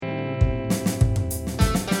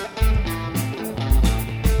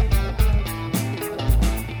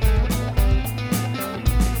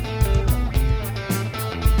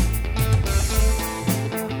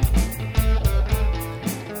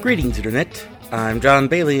Greetings, Internet. I'm John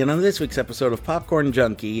Bailey, and on this week's episode of Popcorn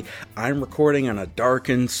Junkie, I'm recording on a dark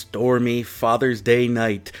and stormy Father's Day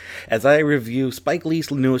night as I review Spike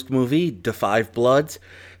Lee's newest movie, Da 5 Bloods,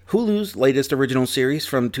 Hulu's latest original series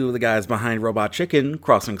from two of the guys behind Robot Chicken,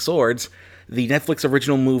 Crossing Swords, the Netflix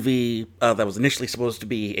original movie that was initially supposed to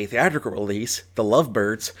be a theatrical release, The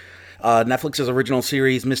Lovebirds, Netflix's original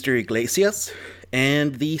series, Mr. Iglesias,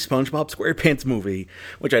 and the SpongeBob SquarePants movie,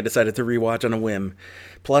 which I decided to rewatch on a whim.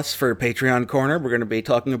 Plus, for Patreon Corner, we're going to be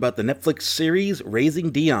talking about the Netflix series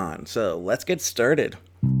Raising Dion. So, let's get started.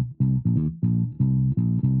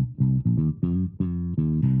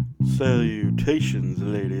 Salutations,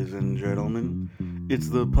 ladies and gentlemen. It's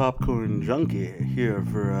the Popcorn Junkie here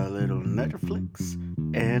for a little Netflix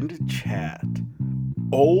and chat.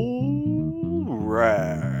 All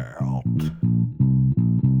right.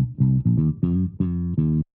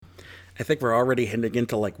 I think we're already heading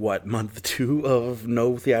into, month 2 of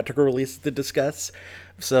no theatrical releases to discuss.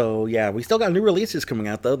 So, yeah, we still got new releases coming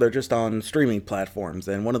out, though. They're just on streaming platforms.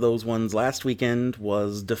 And one of those ones last weekend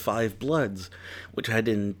was Da 5 Bloods, which I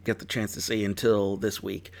didn't get the chance to see until this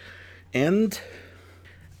week. And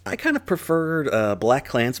I kind of preferred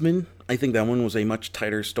BlacKkKlansman. I think that one was a much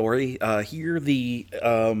tighter story. Here, the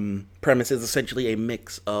premise is essentially a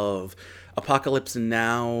mix of Apocalypse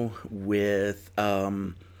Now with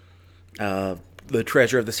the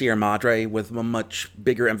Treasure of the Sierra Madre, with a much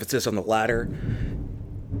bigger emphasis on the latter.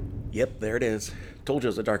 Yep, there it is. Told you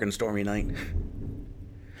it was a dark and stormy night.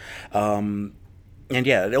 And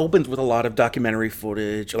yeah, it opens with a lot of documentary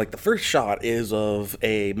footage. Like, the first shot is of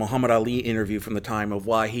a Muhammad Ali interview from the time of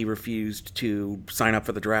why he refused to sign up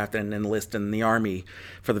for the draft and enlist in the army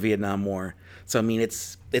for the Vietnam War. So, I mean,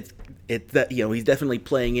 it's that, you know, he's definitely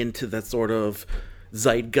playing into that sort of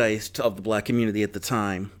zeitgeist of the black community at the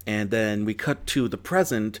time. And then we cut to the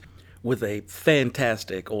present with a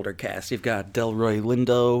fantastic older cast. You've got Delroy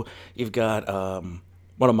Lindo, you've got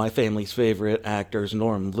one of my family's favorite actors,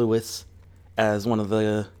 Norm Lewis, as one of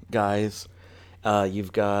the guys.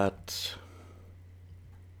 You've got,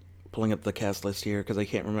 pulling up the cast list here because I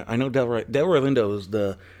can't remember. I know Delroy Lindo is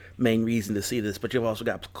the main reason to see this, but you've also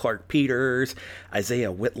got Clark Peters,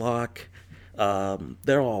 Isaiah Whitlock.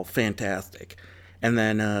 They're all fantastic. And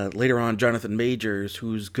then later on, Jonathan Majors,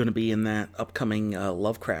 who's going to be in that upcoming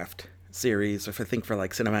Lovecraft series, if I think for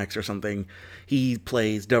like Cinemax or something, he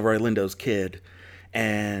plays Delroy Lindo's kid.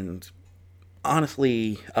 And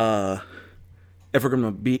honestly, if we're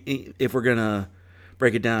gonna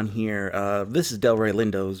break it down here, this is Delroy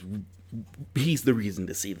Lindo's. He's the reason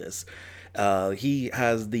to see this. He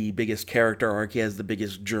has the biggest character arc. He has the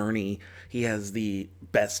biggest journey. He has the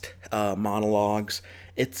best monologues.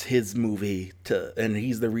 It's his movie, and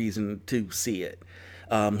he's the reason to see it.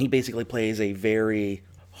 He basically plays a very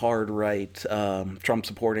hard-right,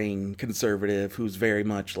 Trump-supporting conservative who's very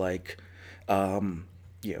much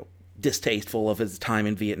distasteful of his time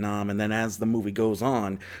in Vietnam. And then as the movie goes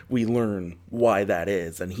on, we learn why that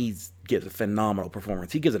is. And he gives a phenomenal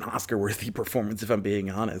performance. He gives an Oscar-worthy performance, if I'm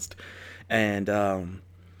being honest. And I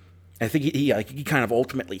think he kind of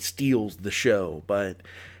ultimately steals the show. But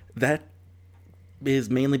that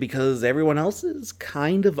is mainly because everyone else is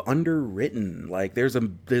kind of underwritten. Like, there's a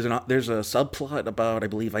subplot about, I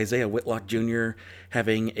believe, Isaiah Whitlock Jr.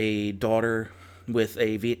 having a daughter with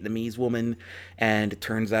a Vietnamese woman, and it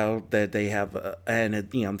turns out that they have,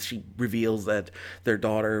 she reveals that their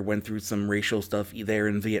daughter went through some racial stuff there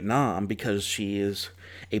in Vietnam because she is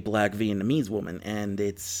a black Vietnamese woman, and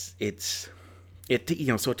so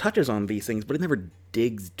it touches on these things, but it never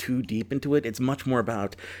digs too deep into it. It's much more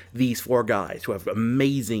about these four guys who have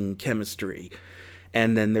amazing chemistry,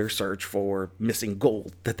 and then their search for missing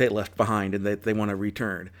gold that they left behind and that they want to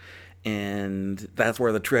return. And that's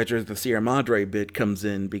where the Treasure of the Sierra Madre bit comes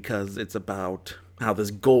in, because it's about how this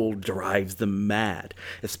gold drives them mad.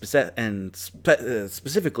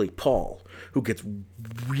 Specifically Paul, who gets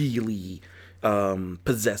really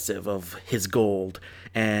possessive of his gold,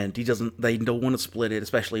 and they don't want to split it,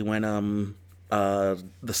 especially when the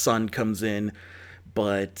son comes in.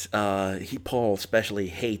 But Paul especially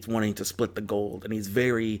hates wanting to split the gold, and he's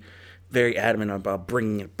very, very adamant about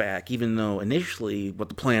bringing it back, even though initially what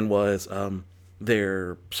the plan was,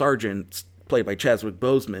 their sergeant, played by Chadwick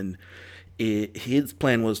Boseman, his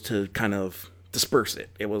plan was to kind of disperse it.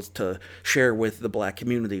 It was to share with the black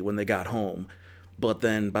community when they got home. But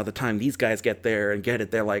then by the time these guys get there and get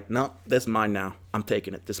it, they're like, no, this is mine now. I'm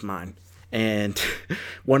taking it. This is mine. And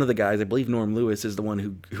one of the guys, I believe Norm Lewis, is the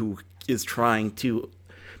one who is trying to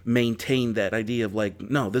maintain that idea of like,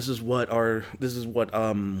 no, this is what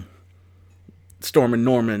Storm and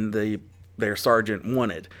Norman, their sergeant,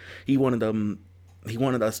 wanted. He wanted them he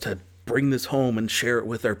wanted us to bring this home and share it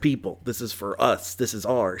with our people. This is for us. This is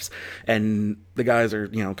ours. And the guys are,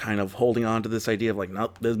 kind of holding on to this idea of like,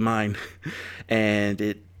 nope, this is mine. And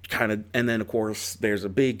and then of course there's a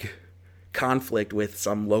big conflict with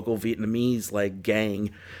some local Vietnamese like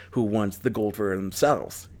gang who wants the gold for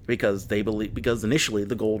themselves because initially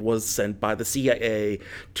the gold was sent by the CIA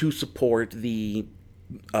to support the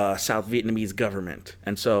South Vietnamese government,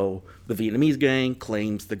 and so the Vietnamese gang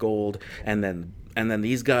claims the gold, and then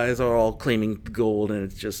these guys are all claiming the gold, and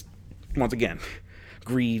it's just once again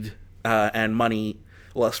greed and money,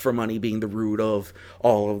 lust for money being the root of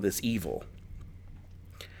all of this evil.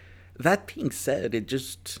 That being said, it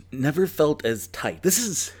just never felt as tight. This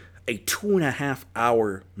is a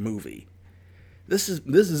 2.5-hour movie. This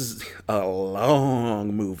is a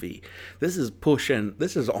long movie. This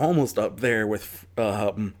is almost up there with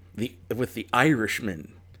the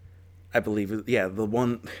Irishman, I believe. Yeah, the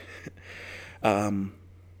one. I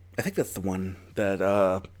think that's the one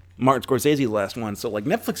that Martin Scorsese's last one. So like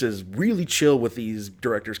Netflix is really chill with these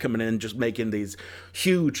directors coming in just making these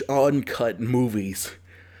huge uncut movies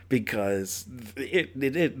because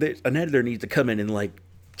an editor needs to come in and like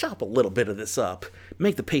chop a little bit of this up,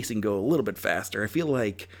 make the pacing go a little bit faster. I feel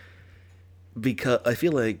like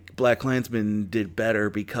BlacKkKlansman did better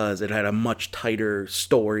because it had a much tighter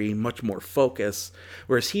story, much more focus,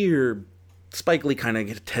 whereas here Spike Lee kind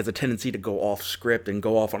of has a tendency to go off script and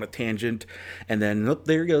go off on a tangent, and then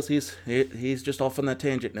there he goes. He's just off on that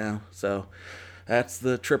tangent now. So that's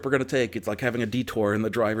the trip we're gonna take. It's like having a detour, and the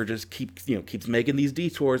driver just keeps making these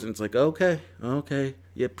detours, and it's like okay,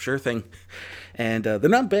 yep, sure thing. And they're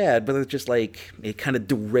not bad, but it's just like it kind of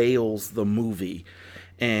derails the movie,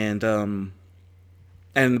 and the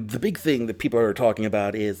big thing that people are talking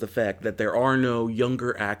about is the fact that there are no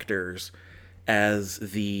younger actors as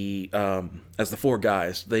the four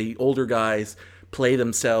guys. The older guys play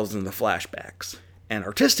themselves in the flashbacks, and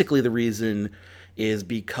artistically the reason is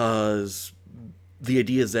because the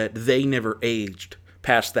idea is that they never aged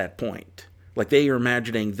past that point. Like they are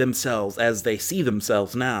imagining themselves as they see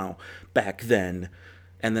themselves now back then,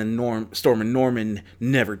 and then Storm and Norman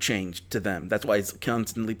never changed to them. That's why it's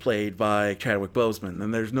constantly played by Chadwick Boseman,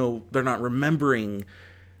 and they're not remembering,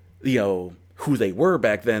 who they were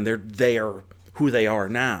back then. They are who they are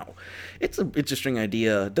now. It's an interesting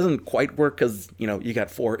idea. It doesn't quite work because you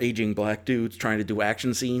got four aging black dudes trying to do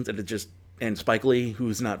action scenes, and Spike Lee,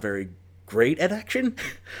 who's not very great at action,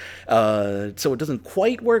 so it doesn't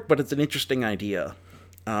quite work. But it's an interesting idea.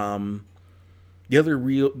 The other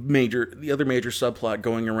major subplot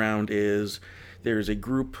going around is there's a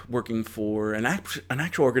group working for an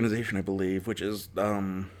actual organization, I believe, which is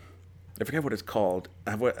I forget what it's called,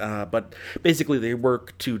 but basically they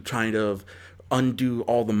work to kind of undo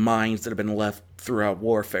all the mines that have been left throughout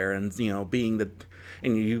warfare, and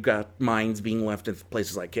you got mines being left in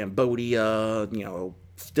places like Cambodia,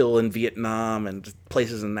 still in Vietnam, and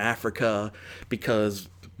places in Africa, because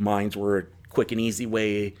mines were a quick and easy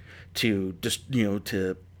way to just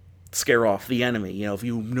to scare off the enemy. If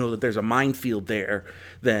you know that there's a minefield there,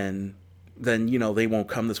 then they won't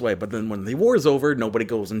come this way. But then when the war is over, nobody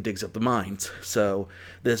goes and digs up the mines. So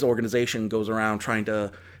this organization goes around trying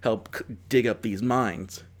to help dig up these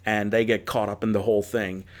mines, and they get caught up in the whole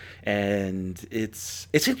thing. And it's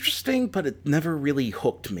interesting, but it never really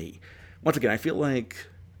hooked me. Once again, I feel like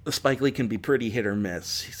Spike Lee can be pretty hit or miss.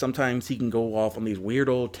 Sometimes he can go off on these weird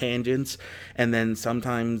old tangents, and then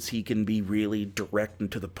sometimes he can be really direct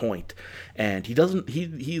and to the point. And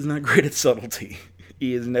he's not great at subtlety.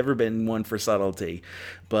 He has never been one for subtlety.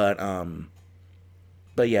 But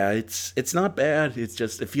yeah, it's not bad. It's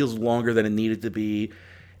just it feels longer than it needed to be.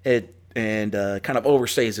 Kind of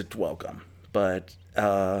overstays its welcome. But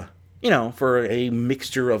for a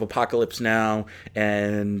mixture of Apocalypse Now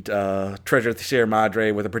and Treasure of the Sierra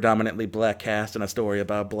Madre with a predominantly black cast and a story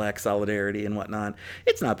about black solidarity and whatnot,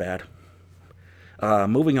 it's not bad.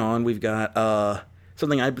 Moving on, we've got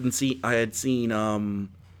something I had seen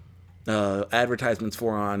advertisements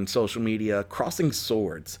for on social media, Crossing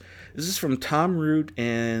Swords. This is from Tom Root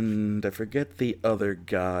and I forget the other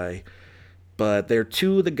guy, but they're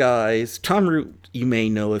two of the guys. Tom Root, you may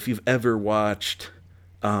know if you've ever watched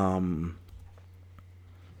Robot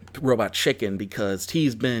Chicken, because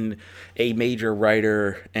he's been a major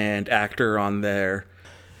writer and actor on there.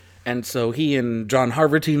 And so he and John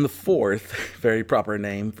Harvardine IV, very proper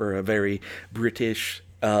name for a very British,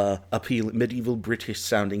 medieval British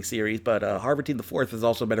sounding series, but Harvardine IV has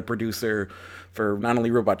also been a producer for not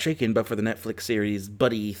only Robot Chicken, but for the Netflix series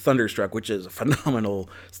Buddy Thunderstruck, which is a phenomenal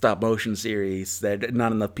stop motion series that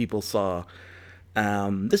not enough people saw.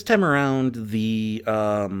 This time around, the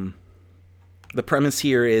The premise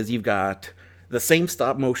here is you've got the same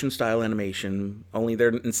stop motion style animation, only they're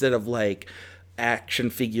instead of like action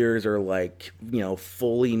figures or like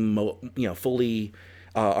fully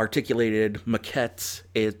articulated maquettes.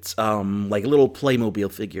 It's like little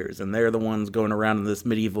Playmobil figures, and they're the ones going around in this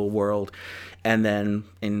medieval world. And then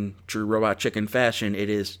in true Robot Chicken fashion, it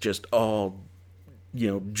is just all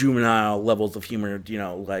juvenile levels of humor.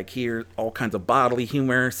 Like here, all kinds of bodily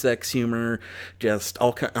humor, sex humor, just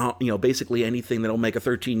all basically anything that'll make a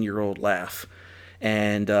 13-year-old laugh.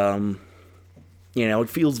 And it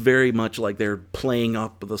feels very much like they're playing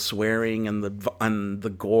up the swearing and the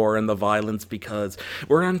gore and the violence because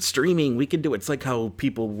we're on streaming. We can do it. It's like how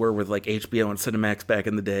people were with like HBO and Cinemax back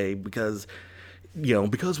in the day because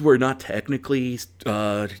we're not technically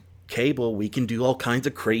cable, we can do all kinds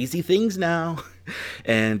of crazy things now,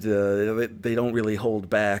 and they don't really hold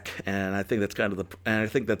back. And I think that's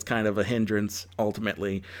kind of a hindrance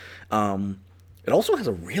ultimately. It also has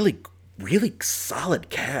a really really solid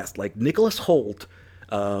cast, like Nicholas Hoult,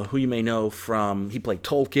 who you may know from he played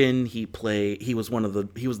Tolkien. He was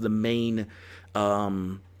the main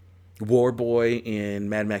war boy in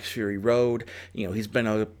Mad Max Fury Road. He's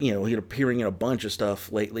been he's appearing in a bunch of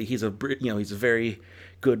stuff lately. He's a very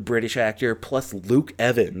good British actor. Plus Luke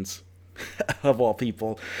Evans, of all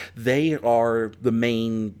people, they are the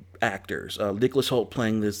main actors. Nicholas Hoult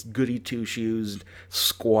playing this goody two shoes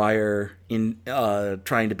squire in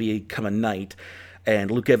trying to become a knight,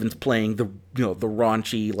 and Luke Evans playing the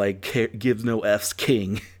raunchy gives no f's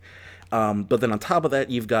king. But then on top of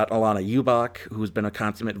that, you've got Alana Ubach, who's been a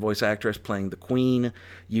consummate voice actress playing the Queen.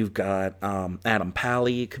 You've got Adam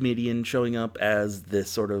Pally, comedian, showing up as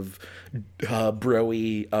this sort of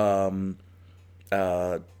broy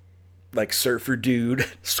surfer dude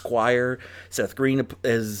squire. Seth Green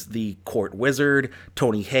as the court wizard.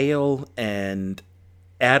 Tony Hale and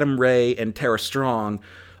Adam Ray and Tara Strong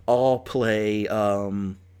all play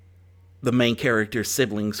the main character's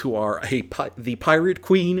siblings, who are the Pirate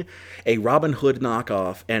Queen, a Robin Hood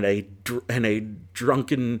knockoff, and a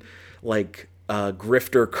drunken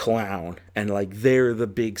grifter clown. And they're the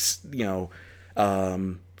big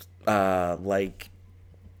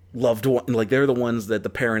loved one, they're the ones that the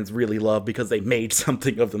parents really love because they made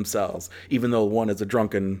something of themselves, even though one is a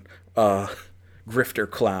drunken grifter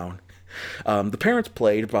clown. The parents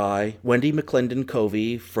played by Wendy McClendon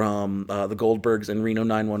Covey from the Goldbergs and Reno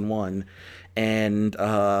 911, and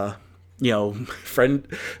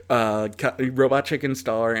Robot Chicken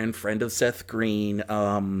star and friend of Seth Green,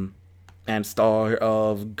 and star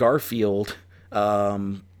of Garfield,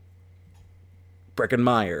 Breckin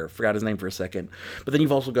Meyer. Forgot his name for a second. But then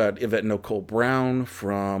you've also got Yvette Nicole Brown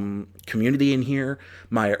from Community in here.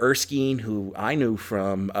 Maya Erskine, who I knew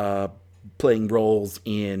from playing roles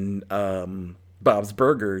in Bob's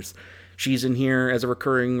Burgers. She's in here as a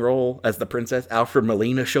recurring role as the princess. Alfred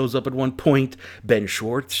Molina shows up at one point. Ben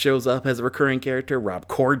Schwartz shows up as a recurring character. Rob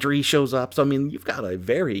Corddry shows up. So, you've got a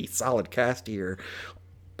very solid cast here.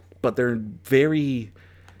 But they're very,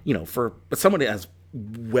 for someone as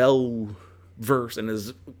well-versed and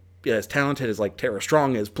as talented as Tara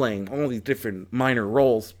Strong is, playing all these different minor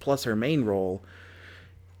roles plus her main role,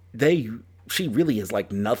 she really is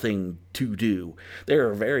nothing to do. There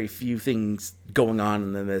are very few things going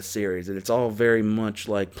on in this series, and it's all very much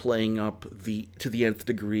playing up to the nth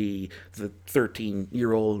degree the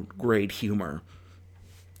 13-year-old grade humor.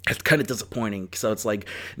 It's kind of disappointing. So it's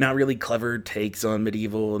not really clever takes on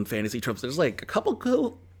medieval and fantasy tropes. There's a couple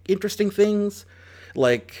cool, interesting things.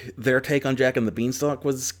 Their take on Jack and the Beanstalk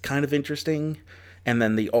was kind of interesting, and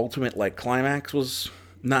then the ultimate climax was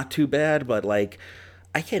not too bad, but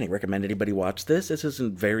I can't recommend anybody watch this. This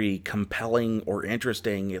isn't very compelling or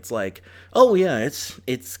interesting. It's oh yeah,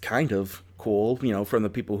 it's kind of cool, from the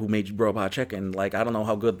people who made Robot Chicken. I don't know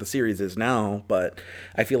how good the series is now, but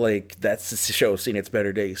I feel that's the show seen its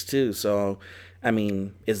better days too. So,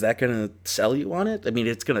 is that gonna sell you on it?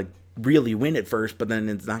 It's gonna really win at first, but then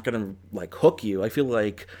it's not gonna hook you. I feel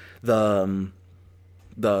the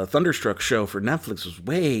Thunderstruck show for Netflix was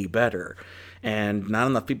way better, and not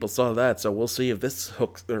enough people saw that. So we'll see if this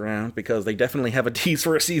hooks around, because they definitely have a tease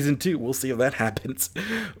for a season 2. We'll see if that happens.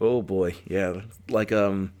 Oh boy, yeah.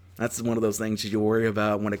 That's one of those things you worry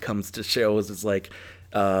about when it comes to shows. It's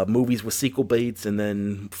movies with sequel baits, and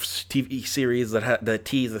then TV series that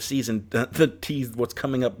tease the season, that tease what's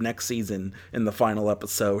coming up next season in the final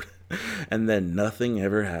episode, and then nothing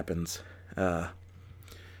ever happens.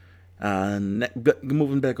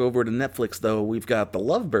 Moving back over to Netflix, though, we've got The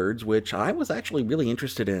Lovebirds, which I was actually really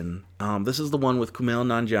interested in. This is the one with Kumail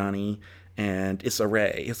Nanjiani and Issa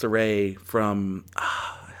Rae. Issa Rae from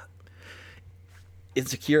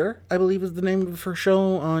Insecure, I believe, is the name of her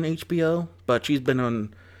show on HBO. But she's been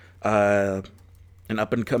on uh, an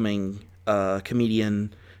up and coming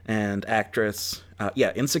comedian and actress.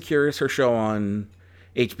 Yeah, Insecure is her show on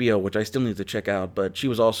HBO, which I still need to check out. But she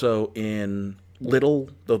was also in Little,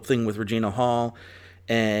 the thing with Regina Hall,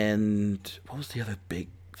 and what was the other big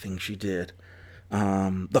thing she did?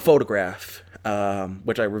 The Photograph,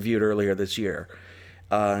 which I reviewed earlier this year,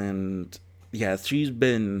 and yeah, she's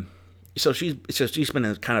been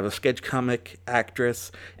a kind of a sketch comic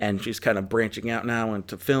actress, and she's kind of branching out now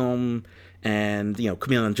into film. And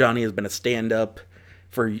Camille and Johnny has been a stand up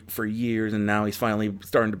for years, and now he's finally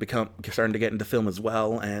starting to get into film as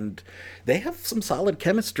well. And they have some solid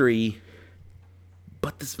chemistry,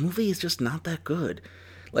 but this movie is just not that good.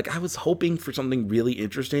 Like, I was hoping for something really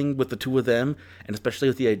interesting with the two of them, and especially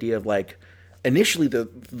with the idea of, like, initially the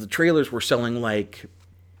trailers were selling like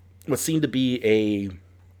what seemed to be a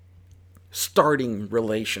starting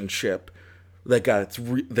relationship that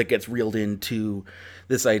gets reeled into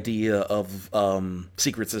this idea of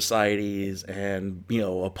secret societies, and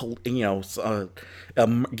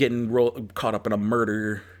getting caught up in a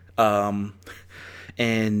murder, and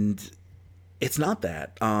it's not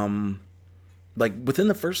that. Like, within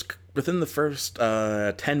the first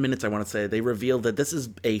 10 minutes, I want to say, they revealed that this is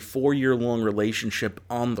a 4-year long relationship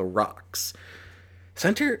on the rocks,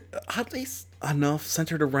 centered, oddly enough,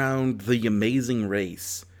 centered around the Amazing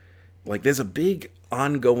Race. Like, there's a big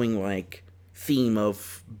ongoing, like, theme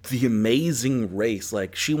of the Amazing Race.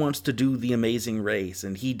 Like, she wants to do the Amazing Race,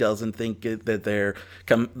 and he doesn't think that they're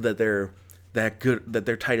that good, that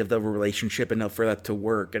they're tight of the relationship enough for that to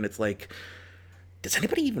work. And it's like, does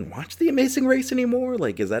anybody even watch The Amazing Race anymore?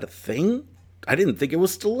 Like, is that a thing? I didn't think it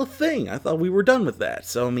was still a thing. I thought we were done with that.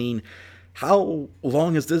 So, I mean, how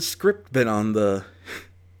long has this script been on the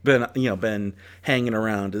been hanging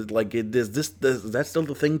around? Like, is that still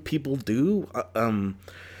the thing people do?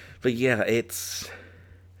 But yeah,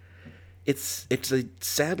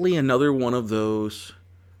 sadly another one of those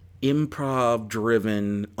improv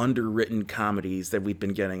driven, underwritten comedies that we've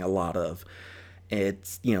been getting a lot of.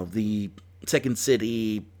 It's, the Second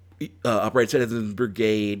City, Upright Citizens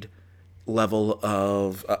Brigade level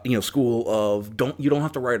of school of, you don't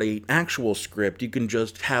have to write an actual script. You can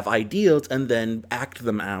just have ideas and then act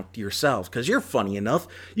them out yourself, because you're funny enough.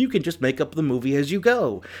 You can just make up the movie as you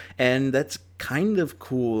go, and that's kind of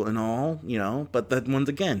cool and all, but that, once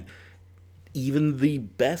again, even the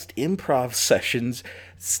best improv sessions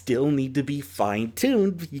still need to be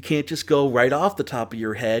fine-tuned. You can't just go right off the top of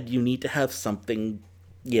your head. You need to have something,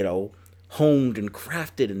 honed and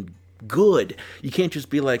crafted and good. You can't just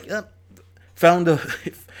be like, found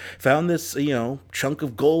this, chunk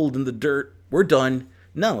of gold in the dirt, we're done.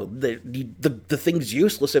 No, the thing's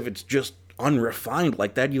useless if it's just unrefined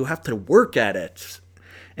like that. You have to work at it.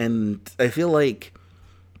 And I feel like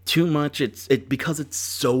too much, because it's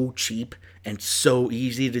so cheap and so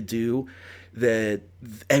easy to do, that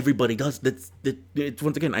everybody does. It's,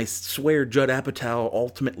 once again, I swear Judd Apatow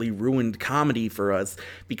ultimately ruined comedy for us,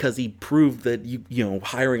 because he proved that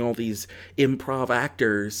hiring all these improv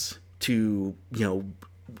actors to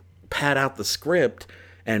pad out the script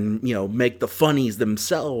and make the funnies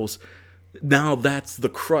themselves. Now that's the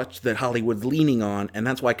crutch that Hollywood's leaning on, and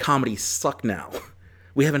that's why comedies suck now.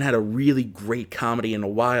 We haven't had a really great comedy in a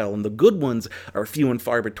while, and the good ones are few and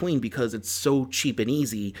far between, because it's so cheap and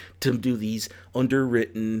easy to do these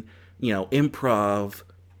underwritten, improv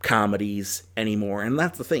comedies anymore. And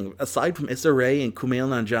that's the thing. Aside from Issa Rae and Kumail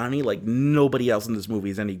Nanjiani, like, nobody else in this movie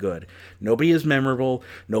is any good. Nobody is memorable.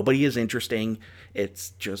 Nobody is interesting. It's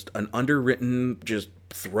just an underwritten, just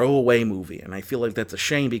throwaway movie. And I feel like that's a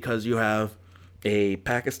shame, because you have a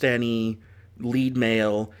Pakistani lead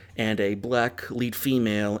male and a black lead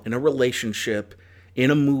female in a relationship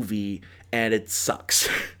in a movie, and it sucks.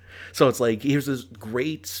 So it's like, here's this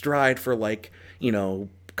great stride for, like,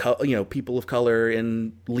 people of color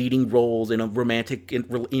in leading roles in a romantic, in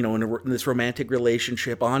this romantic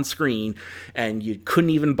relationship on screen, and you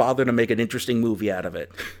couldn't even bother to make an interesting movie out of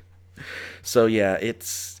it. So yeah,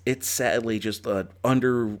 it's sadly just an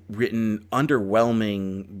underwritten,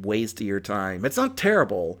 underwhelming waste of your time. It's not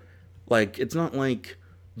terrible. Like, it's not like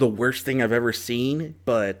the worst thing I've ever seen,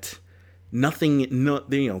 but nothing,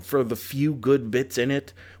 for the few good bits in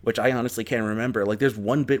it, which I honestly can't remember. Like, there's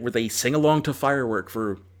one bit where they sing along to Firework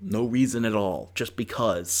for no reason at all, just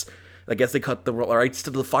because. I guess they cut the rights to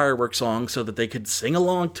the Firework song so that they could sing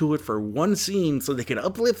along to it for one scene, so they could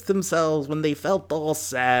uplift themselves when they felt all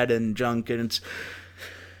sad and junk, and it's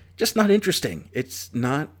just not interesting. It's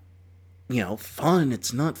not, fun.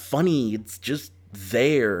 It's not funny. It's just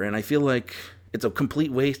there. And I feel like it's a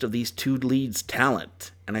complete waste of these two leads'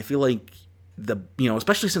 talent. And I feel like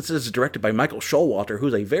especially since this is directed by Michael Showalter,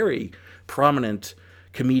 who's a very prominent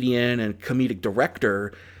comedian and comedic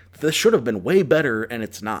director, this should have been way better, and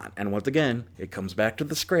it's not. And once again, it comes back to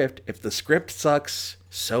the script. If the script sucks,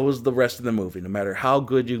 so is the rest of the movie, no matter how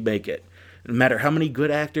good you make it. No matter how many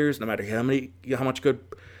good actors, no matter how much good,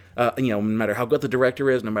 no matter how good the director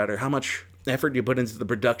is, no matter how much effort you put into the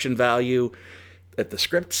production value, if the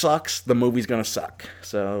script sucks, the movie's gonna suck.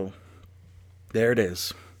 So, there it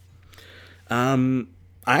is. I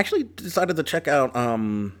actually decided to check out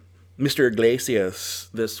Mr. Iglesias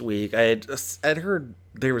this week. I'd heard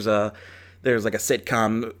there was like a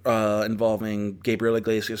sitcom involving Gabriel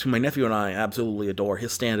Iglesias, who my nephew and I absolutely adore.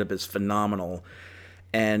 His stand-up is phenomenal.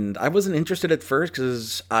 And I wasn't interested at first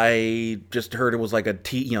because I just heard it was like a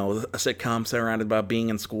sitcom surrounded by being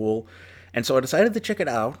in school. And so I decided to check it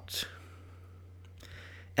out.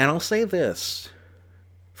 And I'll say this.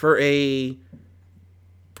 For a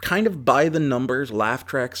kind of by-the-numbers, laugh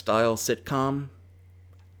track style sitcom,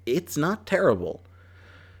 it's not terrible.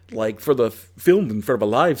 Like, for the filmed in front of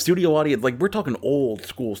a live studio audience, like, we're talking old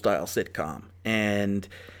school style sitcom. And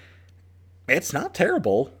it's not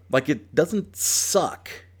terrible. Like, it doesn't suck.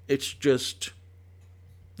 It's just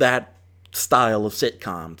that style of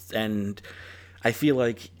sitcoms. And I feel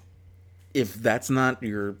like if that's not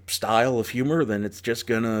your style of humor, then it's just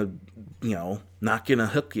gonna, not gonna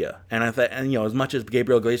hook you. And as much as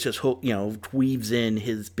Gabriel Iglesias, weaves in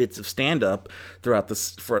his bits of stand-up throughout the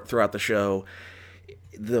show,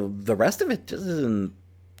 the rest of it just isn't,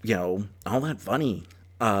 all that funny.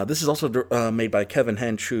 This is also made by Kevin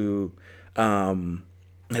Hench, who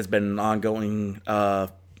has been an ongoing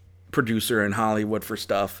producer in Hollywood for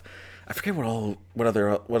stuff. I forget what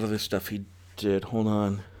other stuff he did. Hold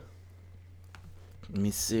on, let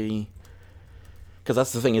me see. Because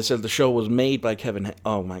that's the thing. It says the show was made by Kevin Hench.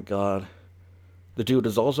 Oh my god, the dude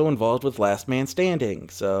is also involved with Last Man Standing.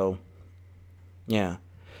 So, yeah.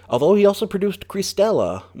 Although he also produced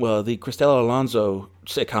Cristela, the Cristela Alonso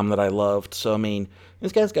sitcom that I loved. So, I mean,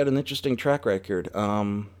 this guy's got an interesting track record.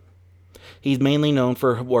 He's mainly known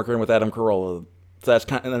for working with Adam Carolla. So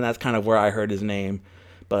that's kind of where I heard his name.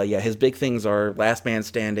 But yeah, his big things are Last Man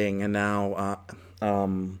Standing and now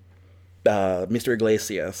Mr.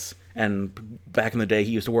 Iglesias. And back in the day,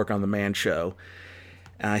 he used to work on The Man Show.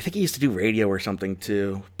 I think he used to do radio or something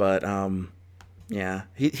too. But yeah,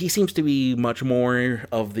 he seems to be much more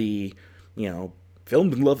of the,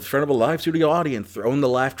 filmed in front of a live studio audience, throwing the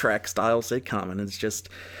laugh track style sitcom, and it's just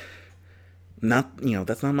not,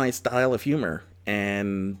 that's not my style of humor.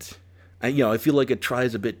 And I feel like it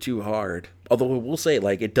tries a bit too hard. Although I will say,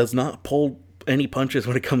 like, it does not pull any punches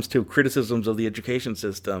when it comes to criticisms of the education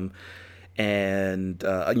system and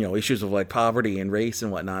issues of like poverty and race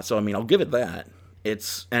and whatnot. So I mean, I'll give it that.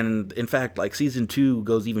 And in fact, like, season 2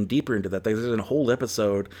 goes even deeper into that. There's a whole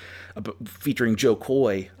episode featuring Joe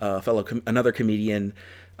Coy, another comedian,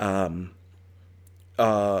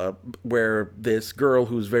 where this girl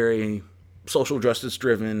who's very social justice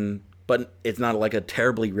driven, but it's not like a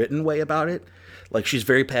terribly written way about it. Like, she's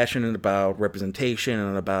very passionate about representation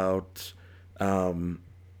and about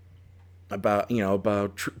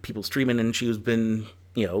people's treatment, and she's been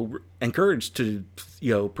encouraged to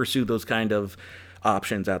pursue those kind of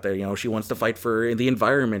options out there. She wants to fight for the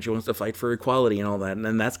environment, she wants to fight for equality and all that.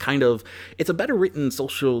 And that's kind of, it's a better written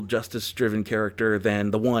social justice driven character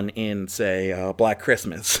than the one in, say, Black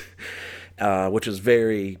Christmas, which is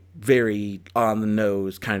very, very on the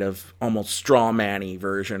nose, kind of almost straw man-y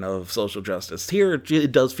version of social justice. Here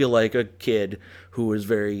it does feel like a kid who is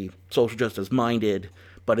very social justice minded,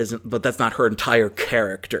 but that's not her entire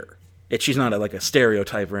character. She's not like a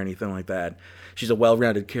stereotype or anything like that. She's a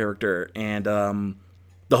well-rounded character, and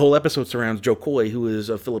the whole episode surrounds Joe Coy, who is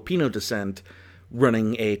of Filipino descent,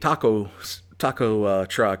 running a taco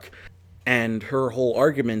truck, and her whole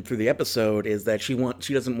argument through the episode is that she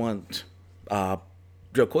doesn't want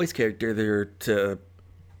Joe Coy's character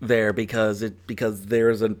there because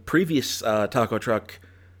there's a previous taco truck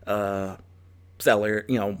seller,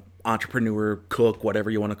 entrepreneur, cook, whatever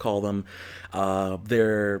you want to call them,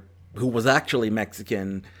 who was actually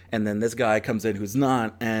Mexican, and then this guy comes in who's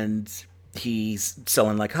not, and he's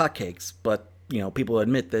selling like hotcakes. But people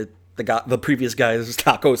admit that the previous guy's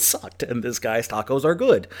tacos sucked, and this guy's tacos are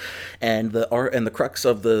good. And the crux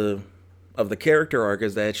of the character arc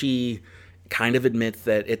is that she kind of admits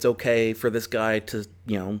that it's okay for this guy to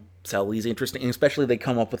sell these interesting. Especially they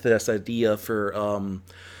come up with this idea for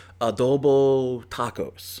adobo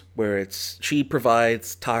tacos, where she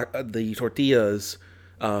provides the tortillas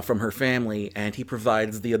from her family, and he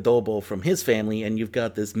provides the adobo from his family, and you've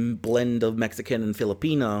got this blend of Mexican and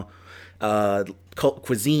Filipino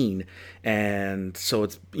cuisine, and so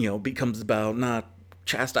it's becomes about not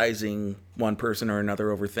chastising one person or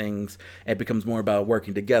another over things. It becomes more about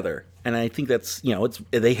working together, and I think that's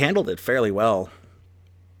they handled it fairly well.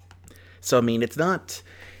 So I mean, it's not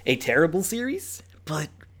a terrible series, but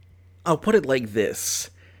I'll put it like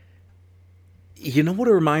this. You know what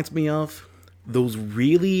it reminds me of? Those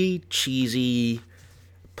really cheesy,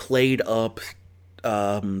 played up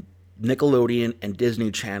Nickelodeon and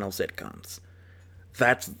Disney Channel sitcoms.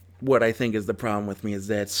 That's what I think is the problem with me, is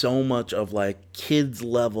that so much of like kids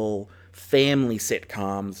level family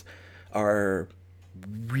sitcoms are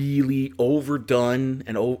really overdone,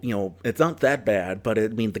 and it's not that bad, but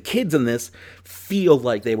the kids in this feel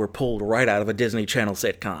like they were pulled right out of a Disney Channel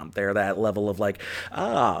sitcom. They're that level of like,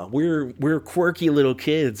 we're quirky little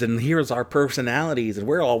kids, and here's our personalities, and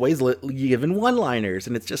we're always given one-liners,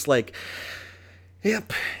 and it's just like,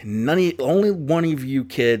 yep, only one of you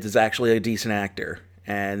kids is actually a decent actor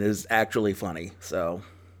and is actually funny. So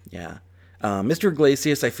yeah, Mr.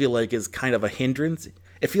 Iglesias, I feel like, is kind of a hindrance.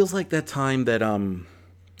 It feels like that time that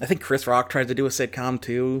I think Chris Rock tried to do a sitcom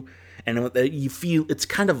too, and you feel it's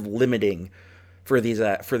kind of limiting for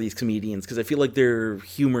these comedians, because I feel like their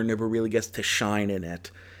humor never really gets to shine in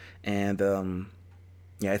it. And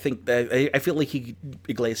I think that I feel like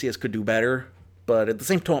Iglesias could do better, but at the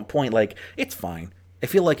same point, like, it's fine. I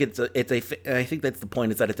feel like I think that's the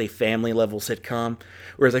point, is that it's a family level sitcom,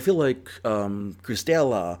 whereas I feel like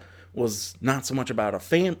Cristela was not so much about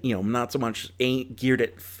not so much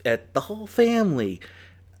geared at the whole family,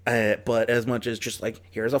 but as much as just like,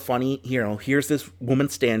 here's a funny, here's this woman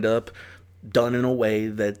stand up done in a way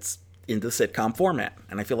that's in the sitcom format,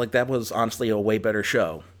 and I feel like that was honestly a way better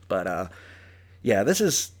show. But yeah, this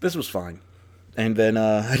was fine. And then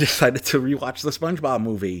I decided to rewatch the SpongeBob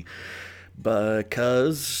movie,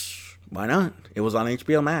 because why not? It was on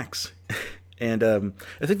HBO Max. And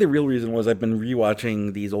I think the real reason was I've been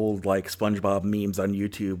rewatching these old like SpongeBob memes on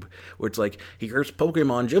YouTube, where it's like, here's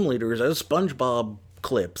Pokemon gym leaders as SpongeBob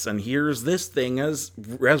clips, and here's this thing as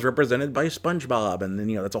represented by SpongeBob, and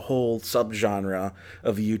then that's a whole subgenre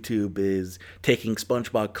of YouTube, is taking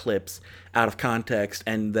SpongeBob clips out of context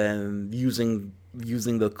and then using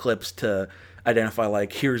the clips to identify,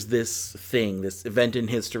 like, here's this thing, this event in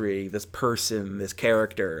history, this person, this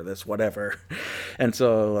character, this whatever. And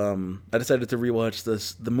so I decided to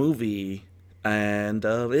rewatch the movie, and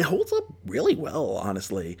it holds up really well,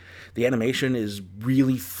 honestly. The animation is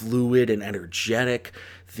really fluid and energetic.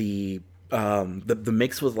 The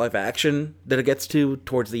mix with live action that it gets to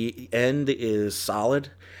towards the end is solid.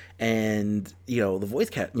 And the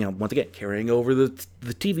voice cast, once again, carrying over the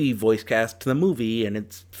TV voice cast to the movie, and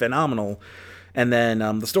it's phenomenal. And then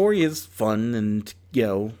the story is fun and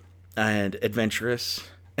and adventurous,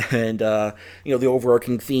 and the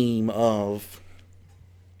overarching theme of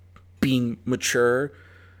being mature,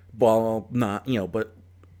 while not but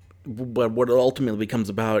what it ultimately becomes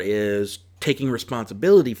about is taking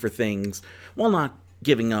responsibility for things while not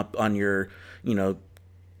giving up on your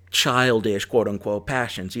childish quote unquote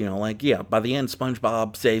passions. By the end,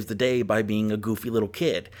 SpongeBob saves the day by being a goofy little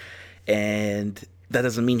kid, and that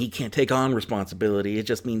doesn't mean he can't take on responsibility. It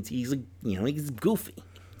just means he's goofy.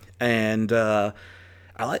 And I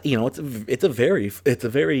like, it's a very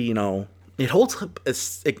it holds up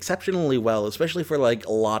exceptionally well, especially for like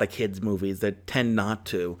a lot of kids movies that tend not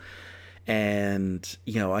to. And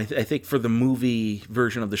I think for the movie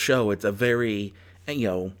version of the show, it's a very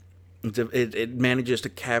it manages to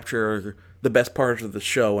capture the best parts of the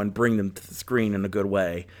show and bring them to the screen in a good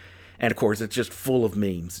way. And of course, it's just full of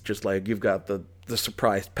memes. Just like, you've got the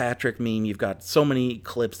surprised Patrick meme. You've got so many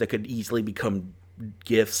clips that could easily become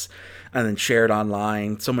GIFs and then shared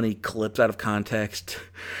online. So many clips out of context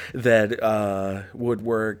that would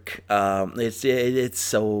work. It's just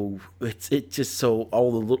so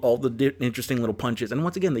all the interesting little punches. And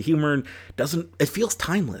once again, the humor it feels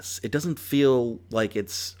timeless. It doesn't feel like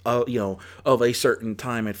it's of a certain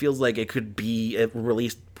time. It feels like it could be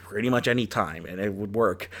released pretty much any time and it would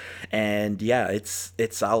work. And yeah, it's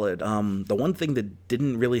solid. The one thing that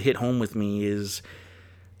didn't really hit home with me is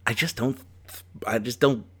I just don't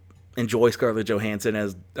enjoy Scarlett Johansson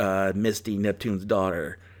as Misty, Neptune's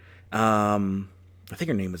daughter. I think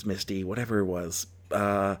her name was Misty, whatever it was.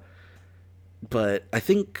 But I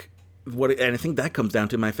think that comes down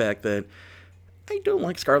to my fact that I don't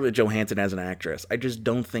like Scarlett Johansson as an actress. I just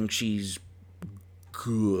don't think she's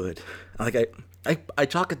good. Like, I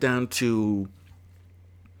chalk it down to,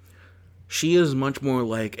 she is much more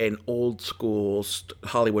like an old school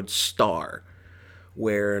Hollywood star,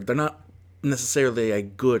 where they're not necessarily a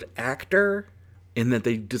good actor in that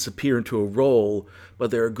they disappear into a role, but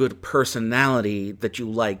they're a good personality that you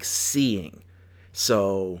like seeing.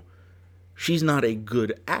 So she's not a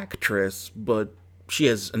good actress, but she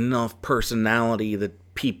has enough personality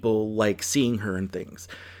that people like seeing her in things.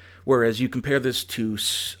 Whereas you compare this to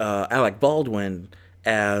Alec Baldwin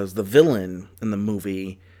as the villain in the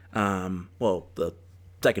movie, the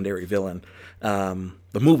secondary villain,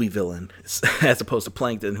 the movie villain, as opposed to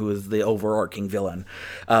Plankton, who is the overarching villain.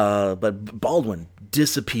 But Baldwin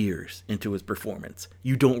disappears into his performance.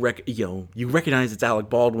 You don't you recognize it's Alec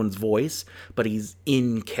Baldwin's voice, but he's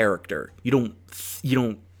in character. You're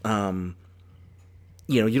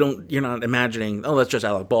not imagining, oh, that's just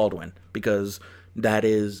Alec Baldwin, because that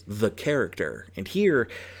is the character. And here,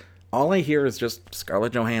 all I hear is just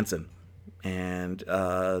Scarlett Johansson. And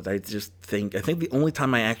I think the only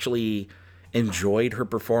time I actually enjoyed her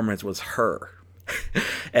performance was her.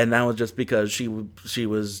 And that was just because she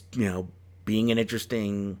was, being an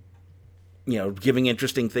interesting, giving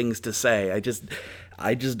interesting things to say. I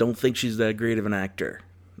just don't think she's that great of an actor,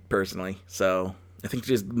 personally. So I think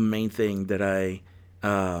just the main thing that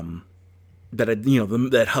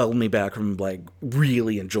that held me back from like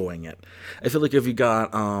really enjoying it. I feel like if you got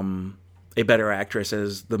a better actress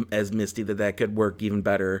as Misty, that could work even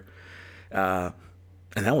better. And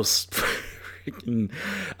that was freaking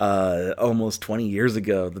almost 20 years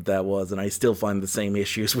ago that was, and I still find the same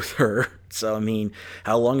issues with her. So I mean,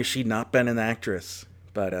 how long has she not been an actress?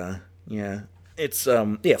 But yeah. It's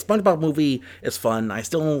SpongeBob movie is fun. I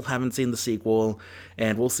still haven't seen the sequel,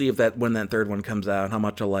 and we'll see if when that third one comes out, how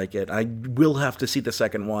much I like it. I will have to see the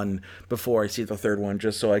second one before I see the third one,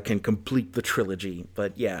 just so I can complete the trilogy.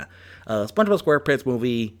 But yeah, SpongeBob SquarePants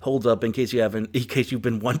movie holds up in case you've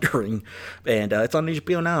been wondering, and it's on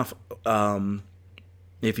HBO now.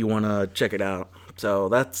 If you want to check it out. So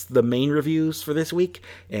that's the main reviews for this week,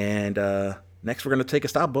 and next we're going to take a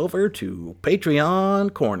stop over to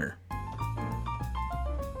Patreon Corner.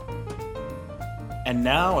 And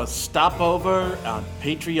now a stopover on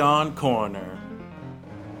Patreon Corner.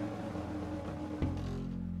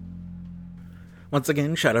 Once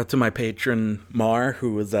again, shout out to my patron Mar,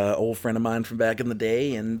 who was an old friend of mine from back in the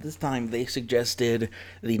day, and this time they suggested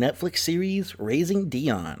the Netflix series Raising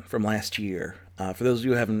Dion from last year. For those of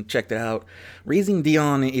you who haven't checked it out, Raising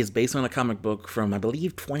Dion is based on a comic book from, I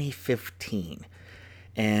believe, 2015.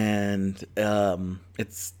 And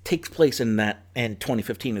it takes place in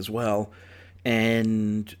 2015 as well.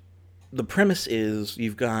 And the premise is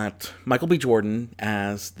you've got Michael B. Jordan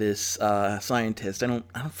as this scientist. I don't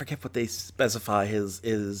forget what they specify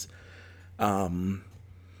his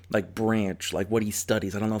like branch, like what he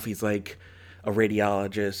studies. I don't know if he's like a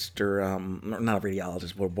radiologist or not a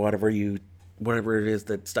radiologist, but whatever it is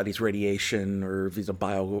that studies radiation, or if he's a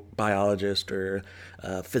biologist or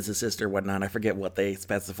a physicist or whatnot. I forget what they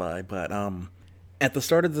specify, but at the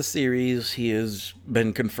start of the series, he has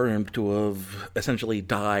been confirmed to have essentially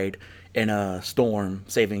died in a storm,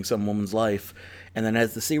 saving some woman's life. And then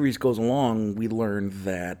as the series goes along, we learn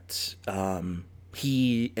that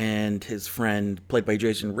he and his friend, played by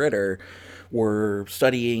Jason Ritter, were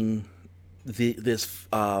studying this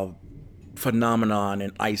phenomenon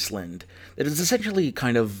in Iceland that is essentially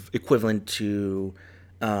kind of equivalent to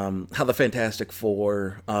how the Fantastic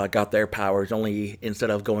Four got their powers, only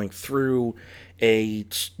instead of going through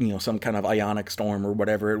some kind of ionic storm or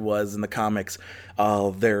whatever it was in the comics,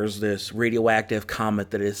 there's this radioactive comet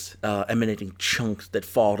that is emanating chunks that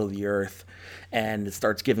fall to the earth, and it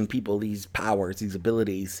starts giving people these powers, these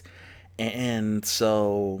abilities. And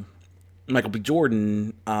so Michael B.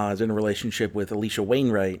 Jordan is in a relationship with Alicia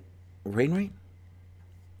Wainwright. Wainwright?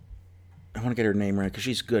 I want to get her name right because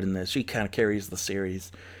she's good in this. She kind of carries the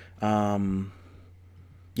series. Alicia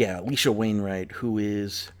Wainwright, who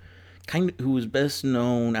is best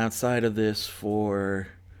known outside of this for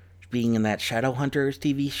being in that Shadowhunters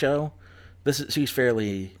TV show. She's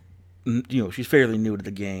fairly new to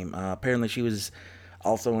the game. Apparently, she was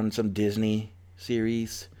also in some Disney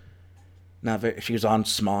series. She was on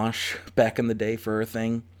Smosh back in the day for her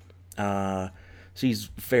thing. She's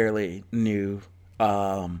fairly new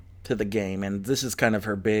to the game, and this is kind of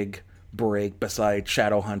her big break besides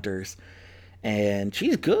Shadowhunters. And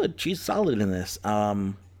she's good. She's solid in this.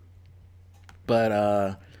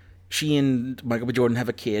 But she and Michael B. Jordan have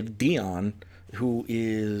a kid, Dion, who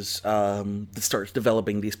starts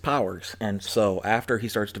developing these powers. And so after he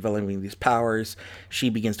starts developing these powers, she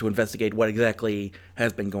begins to investigate what exactly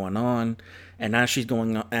has been going on. And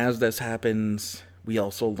as this happens, we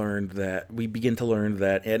begin to learn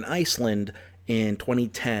that in Iceland in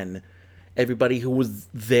 2010, everybody who was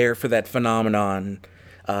there for that phenomenon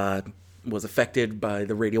uh, was affected by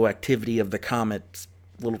the radioactivity of the comet's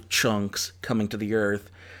little chunks coming to the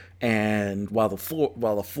Earth. And while the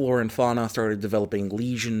flora and fauna started developing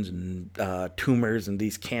lesions and tumors and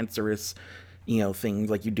these cancerous, things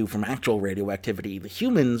like you do from actual radioactivity, the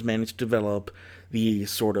humans managed to develop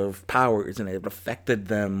these sort of powers, and it affected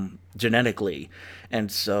them genetically.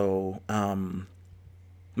 And so, some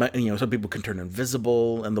people can turn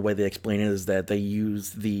invisible, and the way they explain it is that they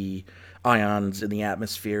use the ions in the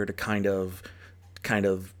atmosphere to kind of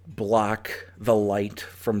block the light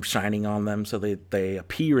from shining on them, so they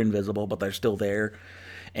appear invisible, but they're still there.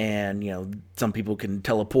 And some people can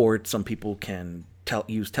teleport, some people can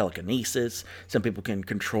use telekinesis, some people can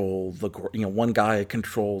control one guy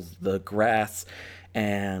controls the grass.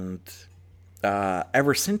 And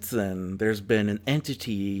ever since then, there's been an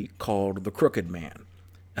entity called the Crooked Man.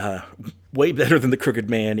 Way better than the Crooked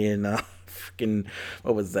Man in freaking,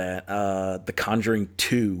 what was that? The Conjuring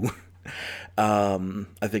 2. I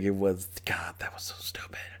think it was, God, that was so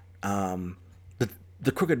stupid.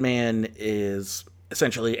 The Crooked Man is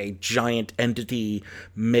essentially a giant entity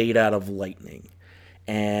made out of lightning.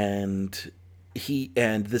 And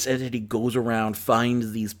this entity goes around,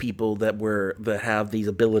 finds these people that have these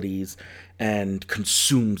abilities and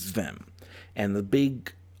consumes them. And the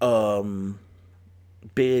big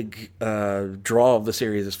draw of the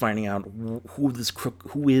series is finding out who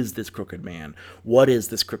is this Crooked Man. What is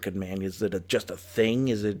this Crooked Man? Is it just a thing?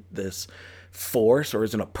 Is it this force, or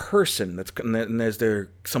is it a person and is there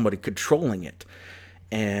somebody controlling it?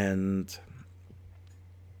 And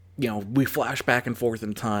we flash back and forth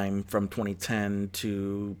in time from 2010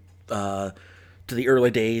 to the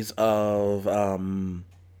early days of I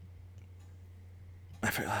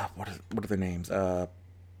forgot, what are their names?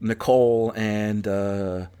 Nicole and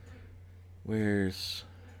where's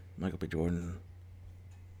Michael B. Jordan?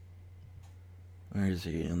 Where is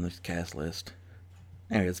he in this cast list?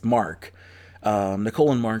 Anyway, it's Mark.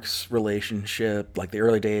 Nicole and Mark's relationship, like the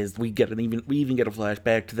early days, we even get a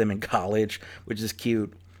flashback to them in college, which is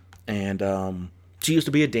cute. And she used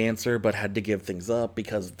to be a dancer, but had to give things up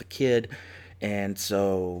because of the kid. And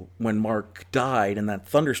so when Mark died in that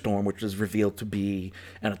thunderstorm, which was revealed to be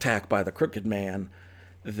an attack by the Crooked Man,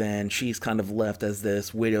 then she's kind of left as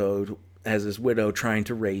this widow trying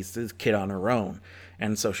to raise this kid on her own.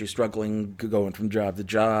 And so she's struggling, going from job to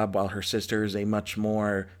job, while her sister is a much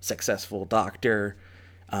more successful doctor.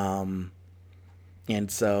 And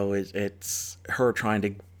so it's her trying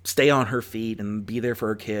to stay on her feet and be there for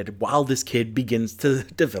her kid while this kid begins to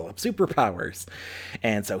develop superpowers.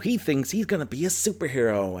 And so he thinks he's going to be a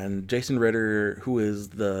superhero. And Jason Ritter, who's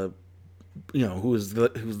the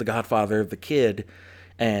godfather of the kid,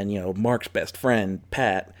 and Mark's best friend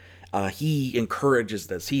Pat, he encourages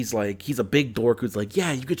this. He's a big dork who's like,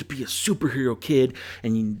 yeah, you get to be a superhero, kid,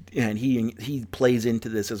 and he plays into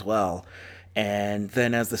this as well. And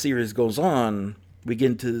then as the series goes on, we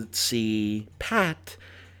begin to see Pat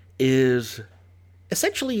is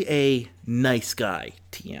essentially a nice guy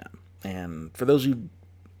TM. And for those who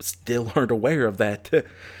still aren't aware of that,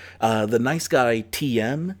 the nice guy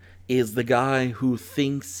TM is the guy who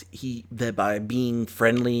thinks that by being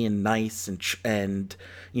friendly and nice and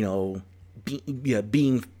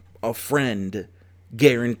being a friend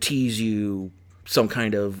guarantees you some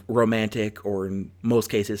kind of romantic, or in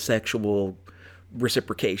most cases sexual,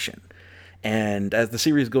 reciprocation. And as the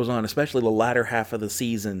series goes on, especially the latter half of the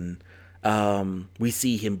season, we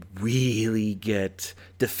see him really get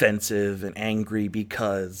defensive and angry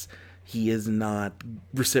because he is not,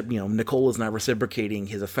 Nicole is not reciprocating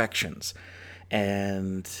his affections.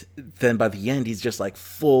 And then by the end, he's just like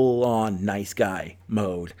full on nice guy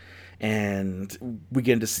mode. And we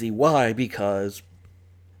begin to see why, because,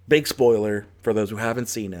 big spoiler for those who haven't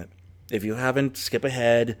seen it. If you haven't, skip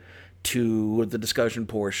ahead to the discussion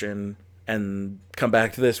portion and come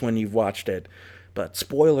back to this when you've watched it. But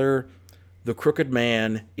spoiler, the Crooked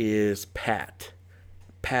Man is Pat.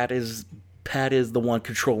 Pat is the one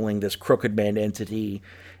controlling this Crooked Man entity,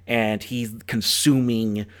 and he's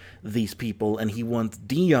consuming these people, and he wants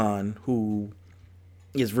Dion, who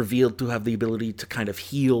is revealed to have the ability to kind of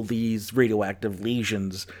heal these radioactive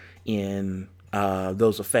lesions in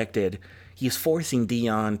those affected. He's forcing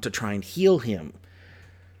Dion to try and heal him.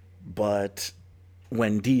 But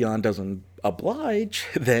when Dion doesn't oblige,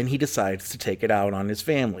 then he decides to take it out on his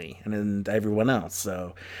family and everyone else.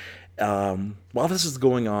 So while this is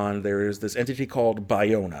going on, there is this entity called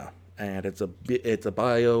Biona, and it's a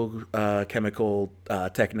biochemical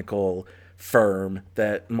technical firm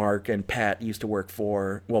that Mark and Pat used to work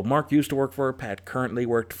for. Well, Mark used to work for, Pat currently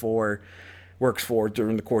worked for, works for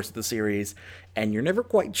during the course of the series, and you're never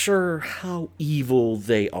quite sure how evil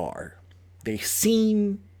they are. They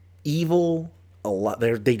seem evil a lot.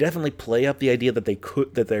 They definitely play up the idea that they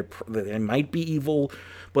might be evil,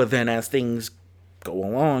 but then as things go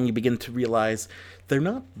along, you begin to realize they're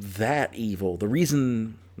not that evil. The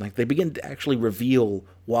reason, like, they begin to actually reveal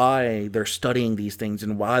why they're studying these things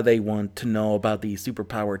and why they want to know about these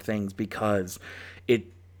superpowered things, because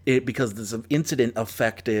because this incident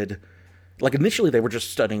affected, like, initially they were just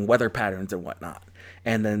studying weather patterns and whatnot,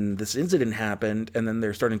 and then this incident happened, and then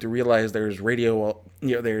they're starting to realize there's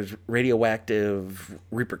radioactive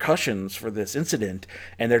repercussions for this incident,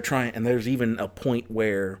 and there's even a point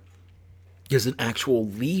where there's an actual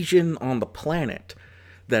lesion on the planet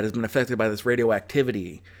that has been affected by this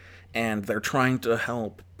radioactivity, and they're trying to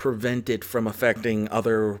help prevent it from affecting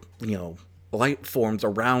other, light forms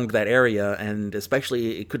around that area, and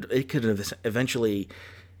especially it could eventually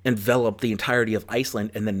envelop the entirety of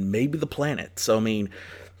Iceland and then maybe the planet. So, I mean,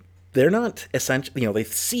 they're not essentially, they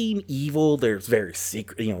seem evil. They're very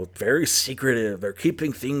very secretive. They're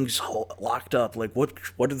keeping things locked up. Like,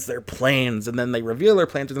 what is their plans? And then they reveal their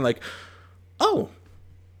plans, and they're like, oh,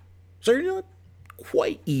 so you're not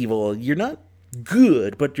quite evil. You're not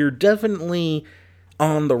good, but you're definitely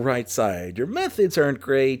on the right side. Your methods aren't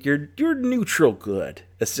great. You're neutral good,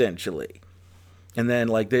 essentially. And then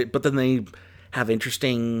but then they have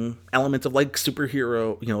interesting elements of, like,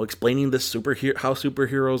 superhero, explaining how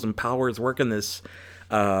superheroes and powers work in this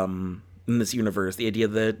universe. The idea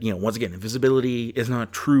that, once again, invisibility is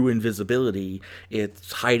not true invisibility.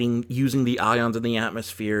 It's using the ions in the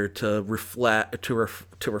atmosphere to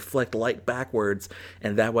reflect light backwards,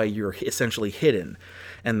 and that way you're essentially hidden.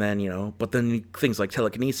 And then, but then things like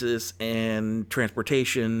telekinesis and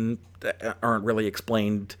transportation aren't really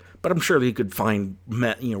explained, but I'm sure they could find,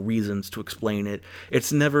 reasons to explain it.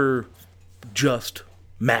 It's never just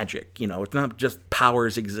magic, it's not just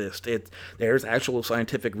powers exist. There's actual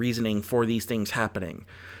scientific reasoning for these things happening.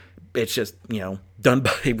 It's just, done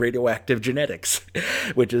by radioactive genetics,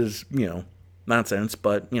 which is, nonsense,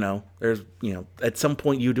 but, there's, at some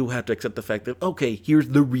point you do have to accept the fact that, okay, here's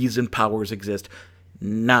the reason powers exist.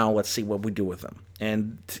 Now let's see what we do with them.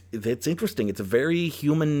 And it's interesting. It's a very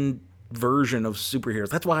human version of superheroes.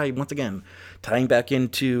 That's why, once again, tying back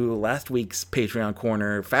into last week's Patreon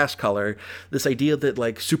corner, Fast Color, this idea that,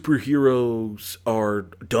 like, superheroes are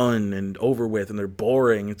done and over with and they're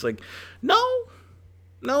boring. It's like, no,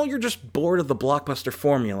 you're just bored of the blockbuster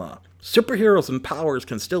formula. Superheroes and powers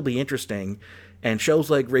can still be interesting, and shows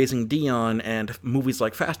like Raising Dion and movies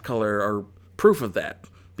like Fast Color are proof of that.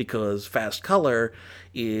 Because Fast Color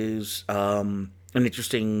is an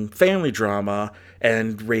interesting family drama,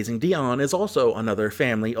 and Raising Dion is also another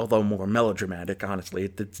family, although more melodramatic,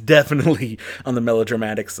 honestly. It's definitely on the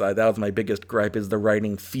melodramatic side. That was my biggest gripe, is the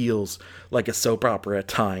writing feels like a soap opera at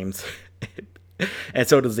times. And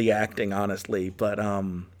so does the acting, honestly. But I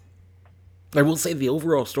will say the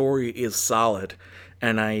overall story is solid,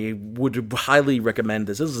 and I would highly recommend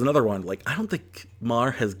this. This is another one. Like, I don't think Mar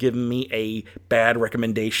has given me a bad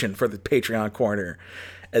recommendation for the Patreon corner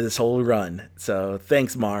this whole run. So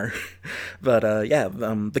thanks, Mar. But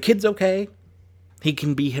the kid's okay. He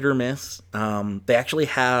can be hit or miss. They actually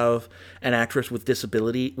have an actress with a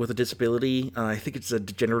disability. I think it's a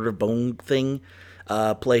degenerative bone thing.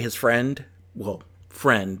 Play his friend. Well,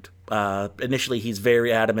 friend. Initially, he's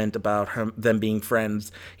very adamant about them being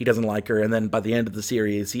friends. He doesn't like her, and then by the end of the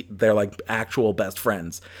series, they're like actual best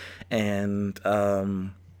friends. And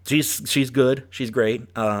she's good. She's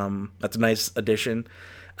great. That's a nice addition.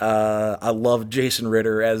 I love Jason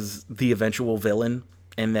Ritter as the eventual villain.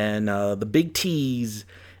 And then the big tease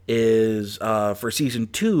is for season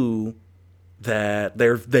 2 that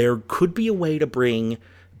there could be a way to bring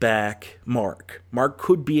back Mark. Mark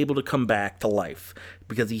could be able to come back to life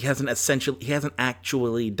because he hasn't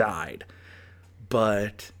actually died.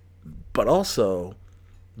 But also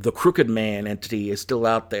the Crooked Man entity is still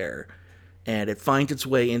out there, and it finds its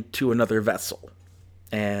way into another vessel.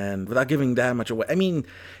 And without giving that much away, I mean,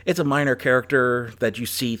 it's a minor character that you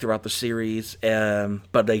see throughout the series,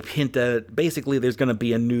 but they hint at basically there's going to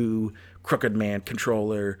be a new Crooked Man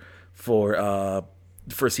controller for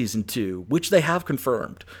season 2, which they have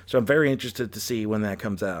confirmed. So I'm very interested to see when that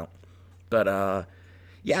comes out. But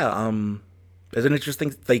it's an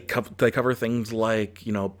interesting. They cover things like,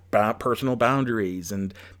 personal boundaries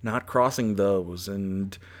and not crossing those,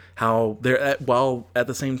 and how they're while at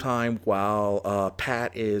the same time while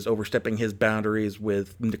Pat is overstepping his boundaries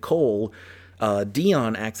with Nicole,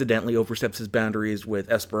 Dion accidentally oversteps his boundaries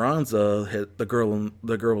with Esperanza, the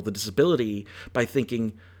girl with the disability, by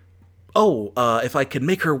thinking, oh, if I can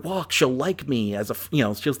make her walk, she'll like me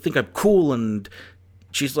she'll think I'm cool. And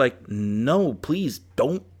she's like, no, please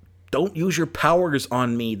don't use your powers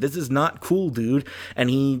on me. This is not cool, dude. And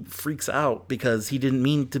he freaks out because he didn't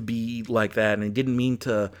mean to be like that, and he didn't mean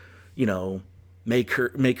to, make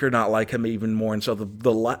her not like him even more. And so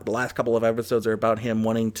the last couple of episodes are about him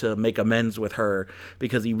wanting to make amends with her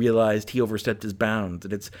because he realized he overstepped his bounds.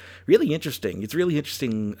 And it's really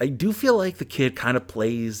interesting. I do feel like the kid kind of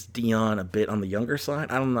plays Dion a bit on the younger side.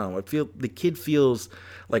 I don't know. The kid feels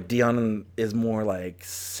like Dion is more like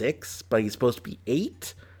 6, but he's supposed to be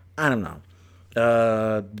 8. I don't know.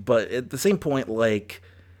 But at the same point, like,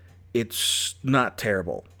 it's not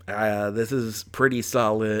terrible. This is pretty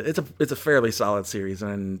solid. It's a fairly solid series,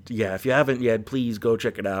 and yeah, if you haven't yet, please go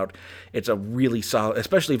check it out. It's a really solid,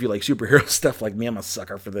 especially if you like superhero stuff like me. I'm a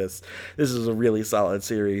sucker for this. This is a really solid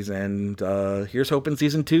series, and here's hoping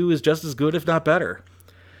season 2 is just as good, if not better.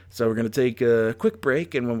 So we're gonna take a quick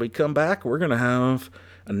break, and when we come back, we're gonna have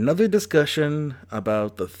another discussion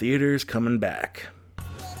about the theaters coming back.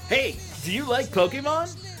 Hey, do you like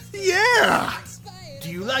Pokemon? Yeah!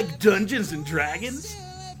 Do you like Dungeons and Dragons?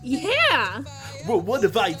 Yeah! Well, what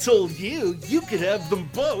if I told you could have them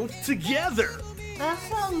both together? That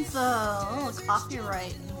sounds a little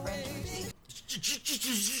copyright infringement.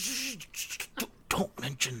 Don't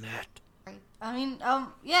mention that. I mean,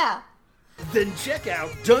 yeah. Then check out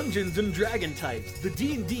Dungeons and Dragon Types, the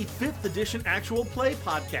D&D 5th edition actual play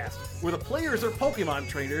podcast, where the players are Pokemon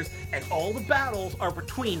trainers and all the battles are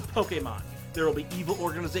between Pokemon. There will be evil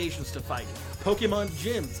organizations to fight, Pokemon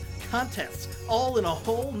gyms, contests, all in a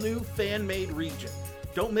whole new fan-made region.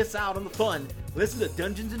 Don't miss out on the fun. Listen to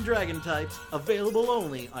Dungeons and Dragon Types, available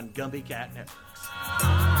only on Gumby Cat Networks.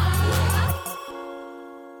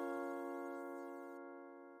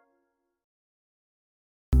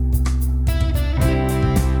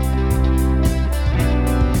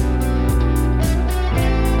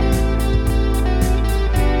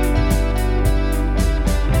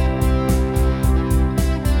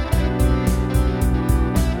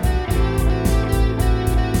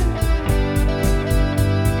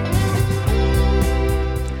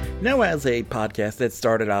 Now, as a podcast that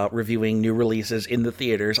started out reviewing new releases in the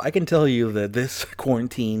theaters, I can tell you that this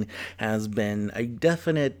quarantine has been a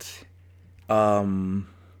definite hurdle,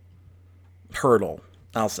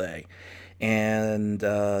 I'll say. And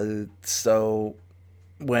so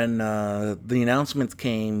when the announcements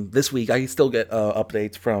came this week, I still get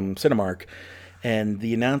updates from Cinemark, and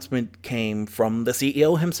the announcement came from the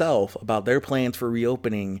CEO himself about their plans for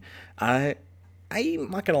reopening. I'm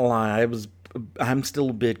not gonna lie, I'm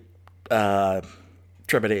still a bit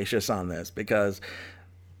trepidatious on this because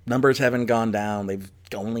numbers haven't gone down. They've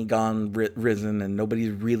only risen, and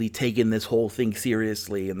nobody's really taken this whole thing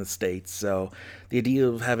seriously in the States. So the idea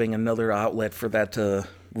of having another outlet for that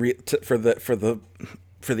for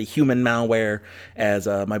the human malware, as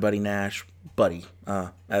my buddy Nash,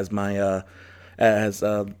 as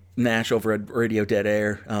Nash over at Radio Dead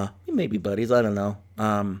Air, maybe buddies, I don't know.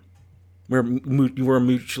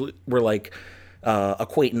 We're like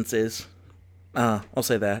acquaintances. I'll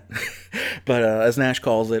say that. But as Nash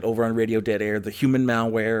calls it over on Radio Dead Air, the human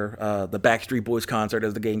malware, the Backstreet Boys concert,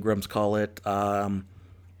 as the Game Grumps call it. I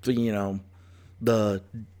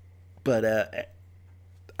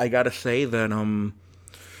gotta say that I'm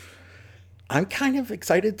kind of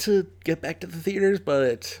excited to get back to the theaters,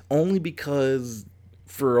 but only because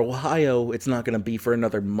for Ohio, it's not going to be for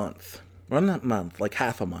another month. Well, not month, like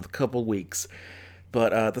half a month, couple weeks.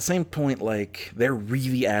 But at the same point, like, they're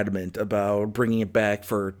really adamant about bringing it back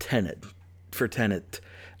for Tenet,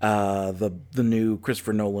 the new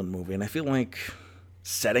Christopher Nolan movie. And I feel like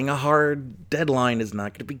setting a hard deadline is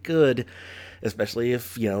not going to be good, especially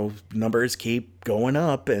if, numbers keep going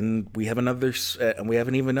up and we have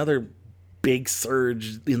another big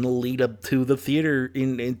surge in the lead up to the theater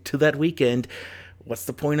into that weekend. What's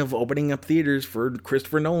the point of opening up theaters for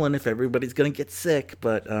Christopher Nolan if everybody's going to get sick?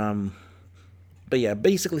 But yeah,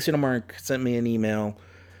 basically Cinemark sent me an email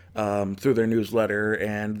through their newsletter,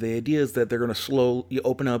 and the idea is that they're going to slowly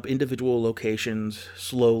open up individual locations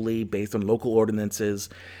slowly based on local ordinances.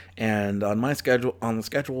 And on the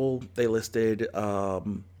schedule, they listed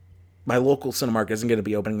my local Cinemark isn't going to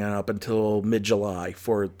be opening up until mid-July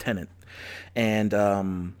for Tenet.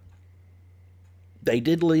 And they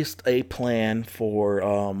did list a plan for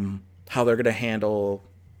how they're going to handle,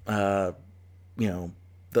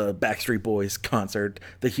 the Backstreet Boys concert,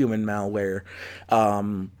 the human malware.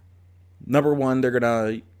 Number one, they're going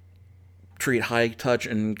to treat high touch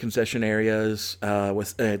and concession areas they're going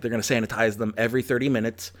to sanitize them every 30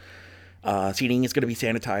 minutes. Seating is going to be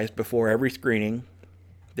sanitized before every screening.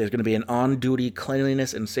 There's going to be an on-duty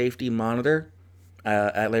cleanliness and safety monitor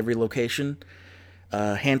at every location.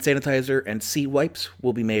 Hand sanitizer and seat wipes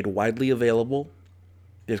will be made widely available.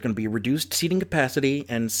 There's going to be reduced seating capacity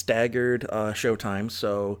and staggered show times,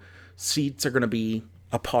 so seats are going to be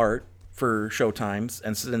apart for show times.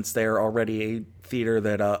 And since they're already a theater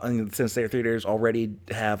that, since their theaters already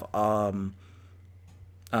have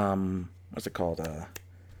what's it called?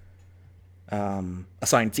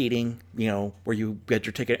 Assigned seating, where you get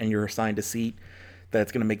your ticket and you're assigned a seat,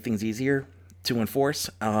 that's going to make things easier to enforce.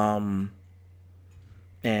 So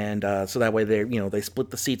that way they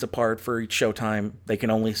split the seats apart for each showtime. They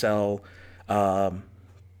can only sell, so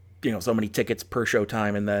many tickets per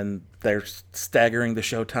showtime, and then they're staggering the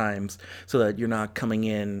showtimes so that you're not coming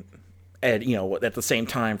in at the same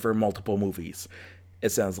time for multiple movies. It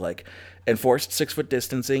sounds like enforced 6-foot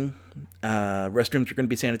distancing. Restrooms are going to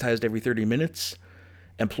be sanitized every 30 minutes.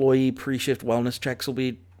 Employee pre-shift wellness checks will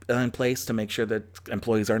be in place to make sure that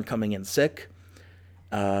employees aren't coming in sick.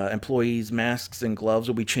 Employees' masks and gloves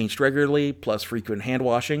will be changed regularly, plus frequent hand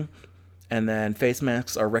washing. And then face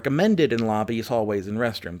masks are recommended in lobbies, hallways, and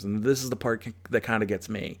restrooms. And this is the part that kind of gets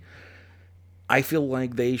me. I feel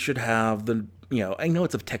like they should have I know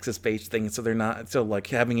it's a Texas-based thing, so they're not, so like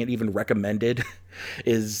having it even recommended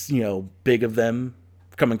is, big of them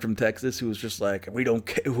coming from Texas, who is just like, we don't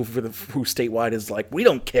care, who statewide is like, we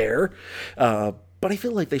don't care. But I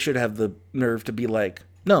feel like they should have the nerve to be like,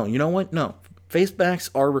 no, you know what? No, face masks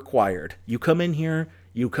are required. You come in here,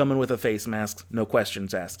 you come in with a face mask, no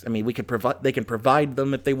questions asked. I mean, they can provide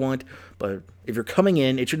them if they want, but if you're coming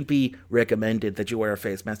in, it shouldn't be recommended that you wear a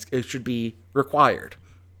face mask. It should be required.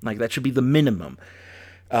 Like, that should be the minimum.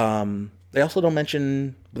 They also don't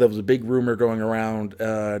mention, there was a big rumor going around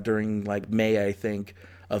during, May, I think,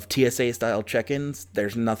 of TSA-style check-ins.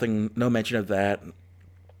 There's no mention of that.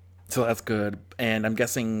 So that's good. And I'm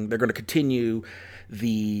guessing they're going to continue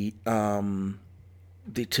to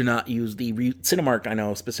not use Cinemark, I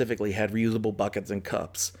know, specifically had reusable buckets and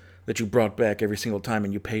cups that you brought back every single time,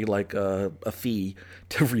 and you paid, a fee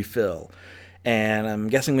to refill. And I'm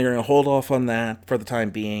guessing they're going to hold off on that for the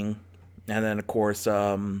time being. And then, of course,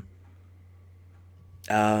 the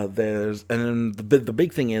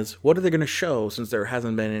big thing is, what are they going to show since there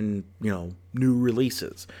hasn't been, new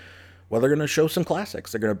releases? Well, they're going to show some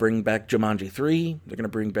classics. They're going to bring back Jumanji 3. They're going to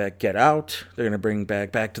bring back Get Out. They're going to bring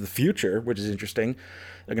back to the Future, which is interesting.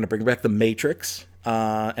 They're going to bring back The Matrix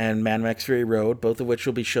and Mad Max Fury Road, both of which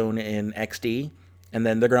will be shown in XD. And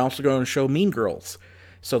then they're also going to show Mean Girls.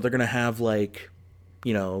 So they're going to have,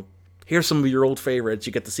 here's some of your old favorites.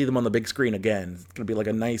 You get to see them on the big screen again. It's going to be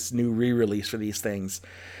a nice new re-release for these things.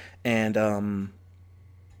 And, kind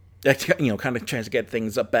of trying to get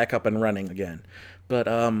things back up and running again. But,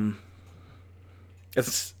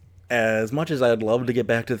 as much as I'd love to get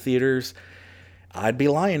back to the theaters, I'd be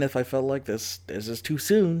lying if I felt like this is too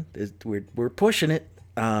soon. We're pushing it.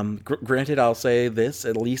 Granted, I'll say this,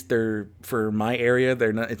 at least for my area,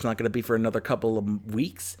 it's not going to be for another couple of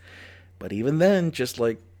weeks. But even then, just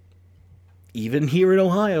even here in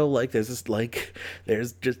Ohio,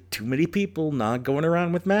 there's just too many people not going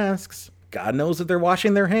around with masks. God knows that they're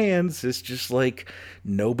washing their hands. It's just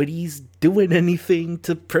nobody's doing anything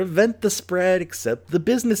to prevent the spread except the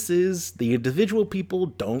businesses. The individual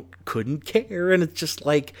people couldn't care. And it's just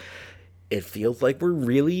it feels like we're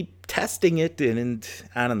really testing it. And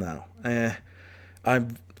I don't know.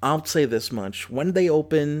 I'll say this much. When they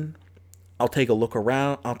open, I'll take a look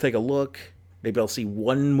around. I'll take a look. Maybe I'll see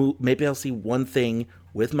one thing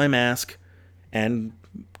with my mask and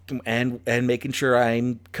making sure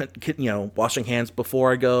I'm, washing hands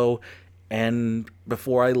before I go and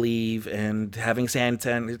before I leave, and having hand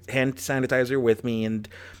sanitizer with me and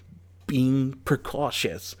being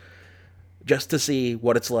precautious just to see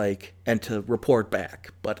what it's like and to report back.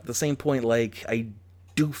 But at the same point, I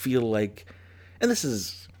do feel and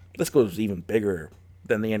this goes even bigger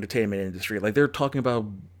than the entertainment industry. They're talking about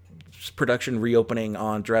production reopening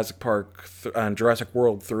on Jurassic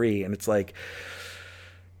World 3, and it's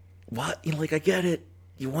what? I get it.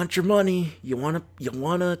 You want your money. You want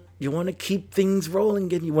to keep things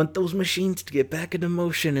rolling, and you want those machines to get back into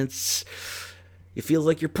motion. It feels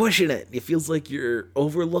like you're pushing it. It feels like you're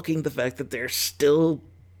overlooking the fact that there's still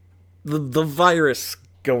the virus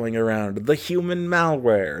going around, the human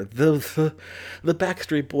malware, the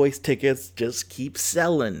Backstreet Boys tickets just keep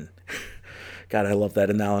selling. God, I love that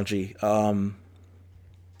analogy. But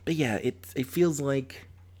yeah, it feels like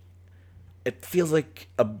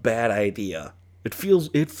a bad idea. It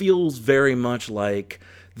feels very much like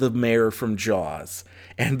the mayor from Jaws,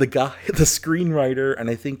 and the screenwriter, and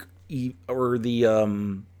I think the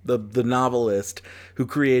the novelist who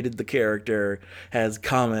created the character has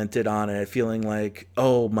commented on it, feeling like,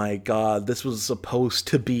 oh my god, this was supposed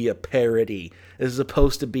to be a parody. This is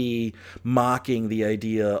supposed to be mocking the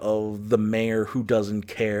idea of the mayor who doesn't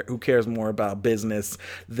care, who cares more about business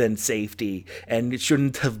than safety. And it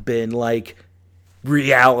shouldn't have been like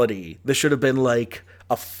reality. This should have been like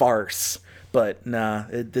a farce. But nah,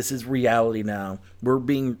 this is reality now.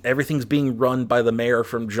 Everything's being run by the mayor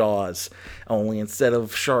from Jaws. Only instead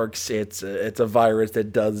of sharks, it's a virus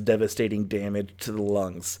that does devastating damage to the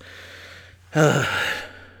lungs. Oh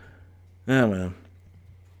well.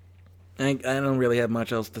 I don't really have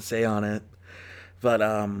much else to say on it, but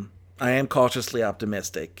I am cautiously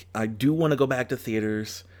optimistic. I do want to go back to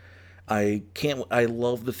theaters. I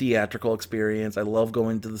love the theatrical experience. I love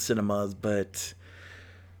going to the cinemas, but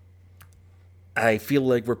I feel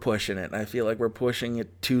like we're pushing it. I feel like we're pushing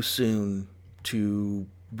it too soon to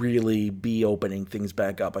really be opening things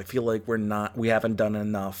back up. I feel like we haven't done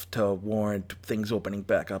enough to warrant things opening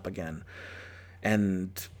back up again.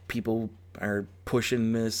 And people are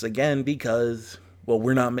pushing this again because, well,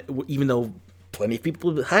 we're not, even though plenty of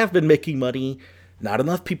people have been making money, not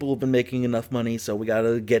enough people have been making enough money, so we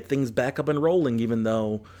gotta get things back up and rolling, even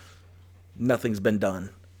though nothing's been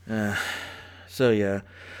done. So yeah,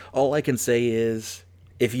 all I can say is,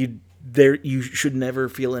 you should never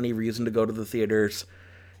feel any reason to go to the theaters.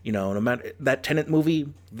 You know, no matter that Tenet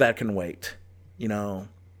movie, that can wait. You know,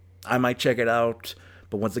 I might check it out,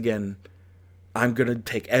 but once again, I'm gonna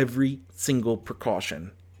take every single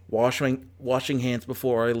precaution. Washing hands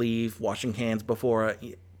before I leave, washing hands before I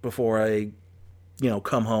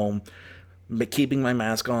come home, keeping my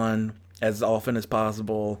mask on as often as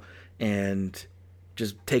possible, and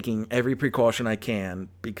just taking every precaution I can,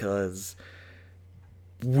 because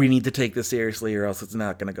we need to take this seriously or else it's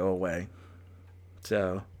not going to go away.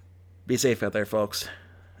 So, be safe out there, folks.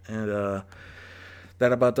 And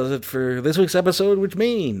that about does it for this week's episode, which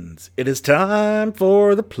means it is time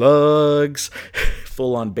for the plugs.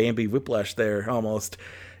 Full on Bambi Whiplash there, almost.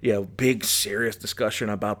 Big serious discussion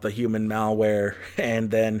about the human malware, and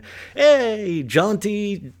then, hey,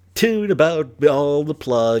 jaunty tune about all the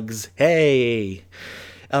plugs. Hey!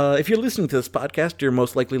 If you're listening to this podcast, you're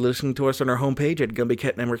most likely listening to us on our homepage at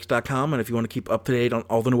GumbyCatNetworks.com, and if you want to keep up to date on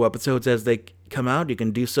all the new episodes as they come out, you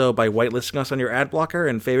can do so by whitelisting us on your ad blocker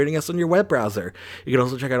and favoriting us on your web browser. You can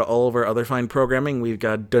also check out all of our other fine programming. We've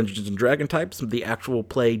got Dungeons & Dragon Types, the actual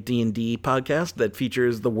play D&D podcast that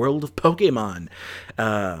features the world of Pokemon,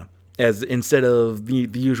 as instead of the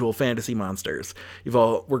usual fantasy monsters.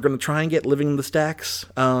 We're going to try and get Living in the Stacks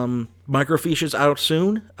microfiches out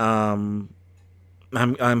soon.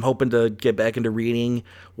 I'm hoping to get back into reading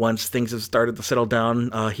once things have started to settle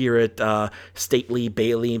down here at Stately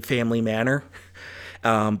Bailey Family Manor.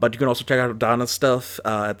 But you can also check out Donna's stuff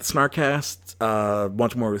at the Snarkcast,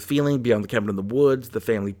 Once More with Feeling, Beyond the Cabin in the Woods, The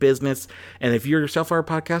Family Business. And if you yourself are a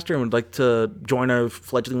podcaster and would like to join our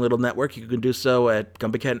fledgling little network, you can do so at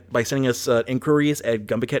GumbyCat by sending us inquiries at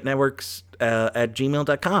GumbyCatNetworks at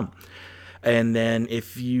gmail.com. And then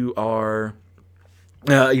if you are...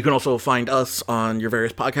 you can also find us on your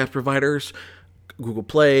various podcast providers: Google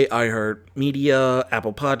Play, iHeartMedia,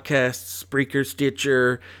 Apple Podcasts, Spreaker,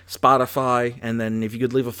 Stitcher, Spotify. And then if you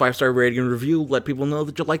could leave a 5-star rating and review, let people know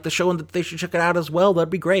that you like the show and that they should check it out as well, that'd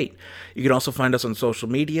be great. You can also find us on social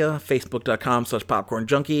media: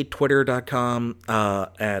 Facebook.com/PopcornJunkie, Twitter.com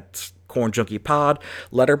at CornJunkiePod,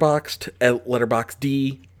 Letterboxd at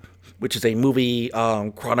Letterboxd, which is a movie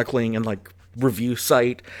chronicling and review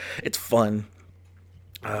site. It's fun.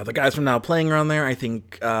 The guys from Now Playing are on there. I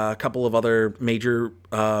think a couple of other major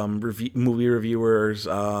movie reviewers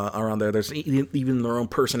are on there. There's even their own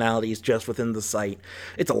personalities just within the site.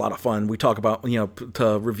 It's a lot of fun. We talk about,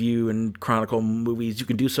 to review and chronicle movies. You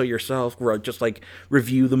can do so yourself, or just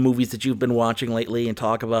review the movies that you've been watching lately and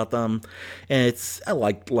talk about them. And I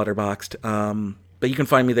like Letterboxd. But you can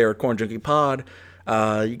find me there at Corn Junkie Pod.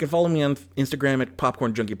 You can follow me on Instagram at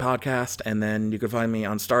Popcorn Junkie Podcast, and then you can find me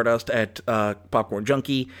on Stardust at Popcorn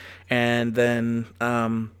Junkie, and then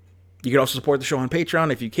you can also support the show on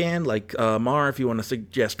Patreon if you can, Mar, if you want to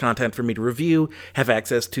suggest content for me to review, have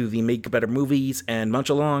access to the Make Better Movies and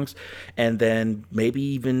Munch-alongs, and then maybe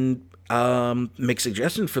even make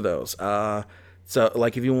suggestions for those. So,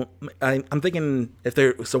 if you want, I'm thinking if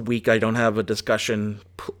there's a week I don't have a discussion,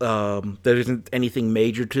 there isn't anything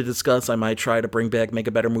major to discuss, I might try to bring back Make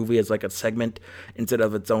a Better Movie as a segment instead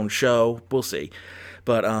of its own show. We'll see.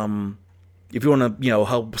 But if you want to,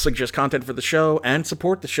 help suggest content for the show and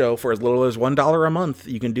support the show for as little as $1 a month,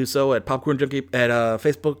 you can do so at Popcorn Junkie at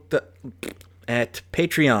Facebook at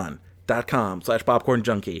Patreon.com/Popcorn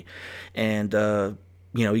Junkie. And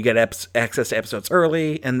you get access to episodes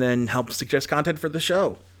early, and then help suggest content for the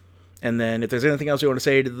show. And then if there's anything else you want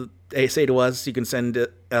to say to us, you can send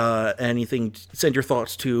send your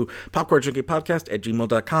thoughts to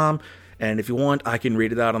popcornjunkiepodcast@gmail.com. And if you want, I can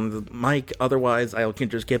read it out on the mic. Otherwise, I can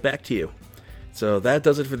just get back to you. So that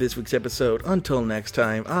does it for this week's episode. Until next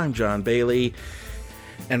time, I'm John Bailey.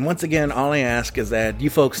 And once again, all I ask is that you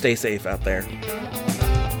folks stay safe out there.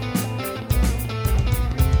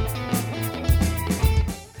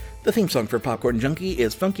 The theme song for Popcorn Junkie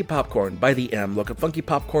is Funky Popcorn by The M. Look up Funky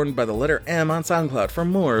Popcorn by the letter M on SoundCloud for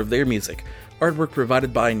more of their music. Artwork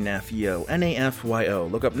provided by Nafyo,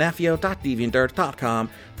 Nafyo. Look up nafyo.deviantart.com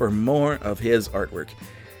for more of his artwork.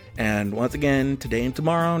 And once again, today and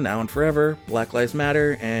tomorrow, now and forever, Black Lives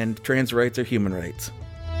Matter and trans rights are human rights.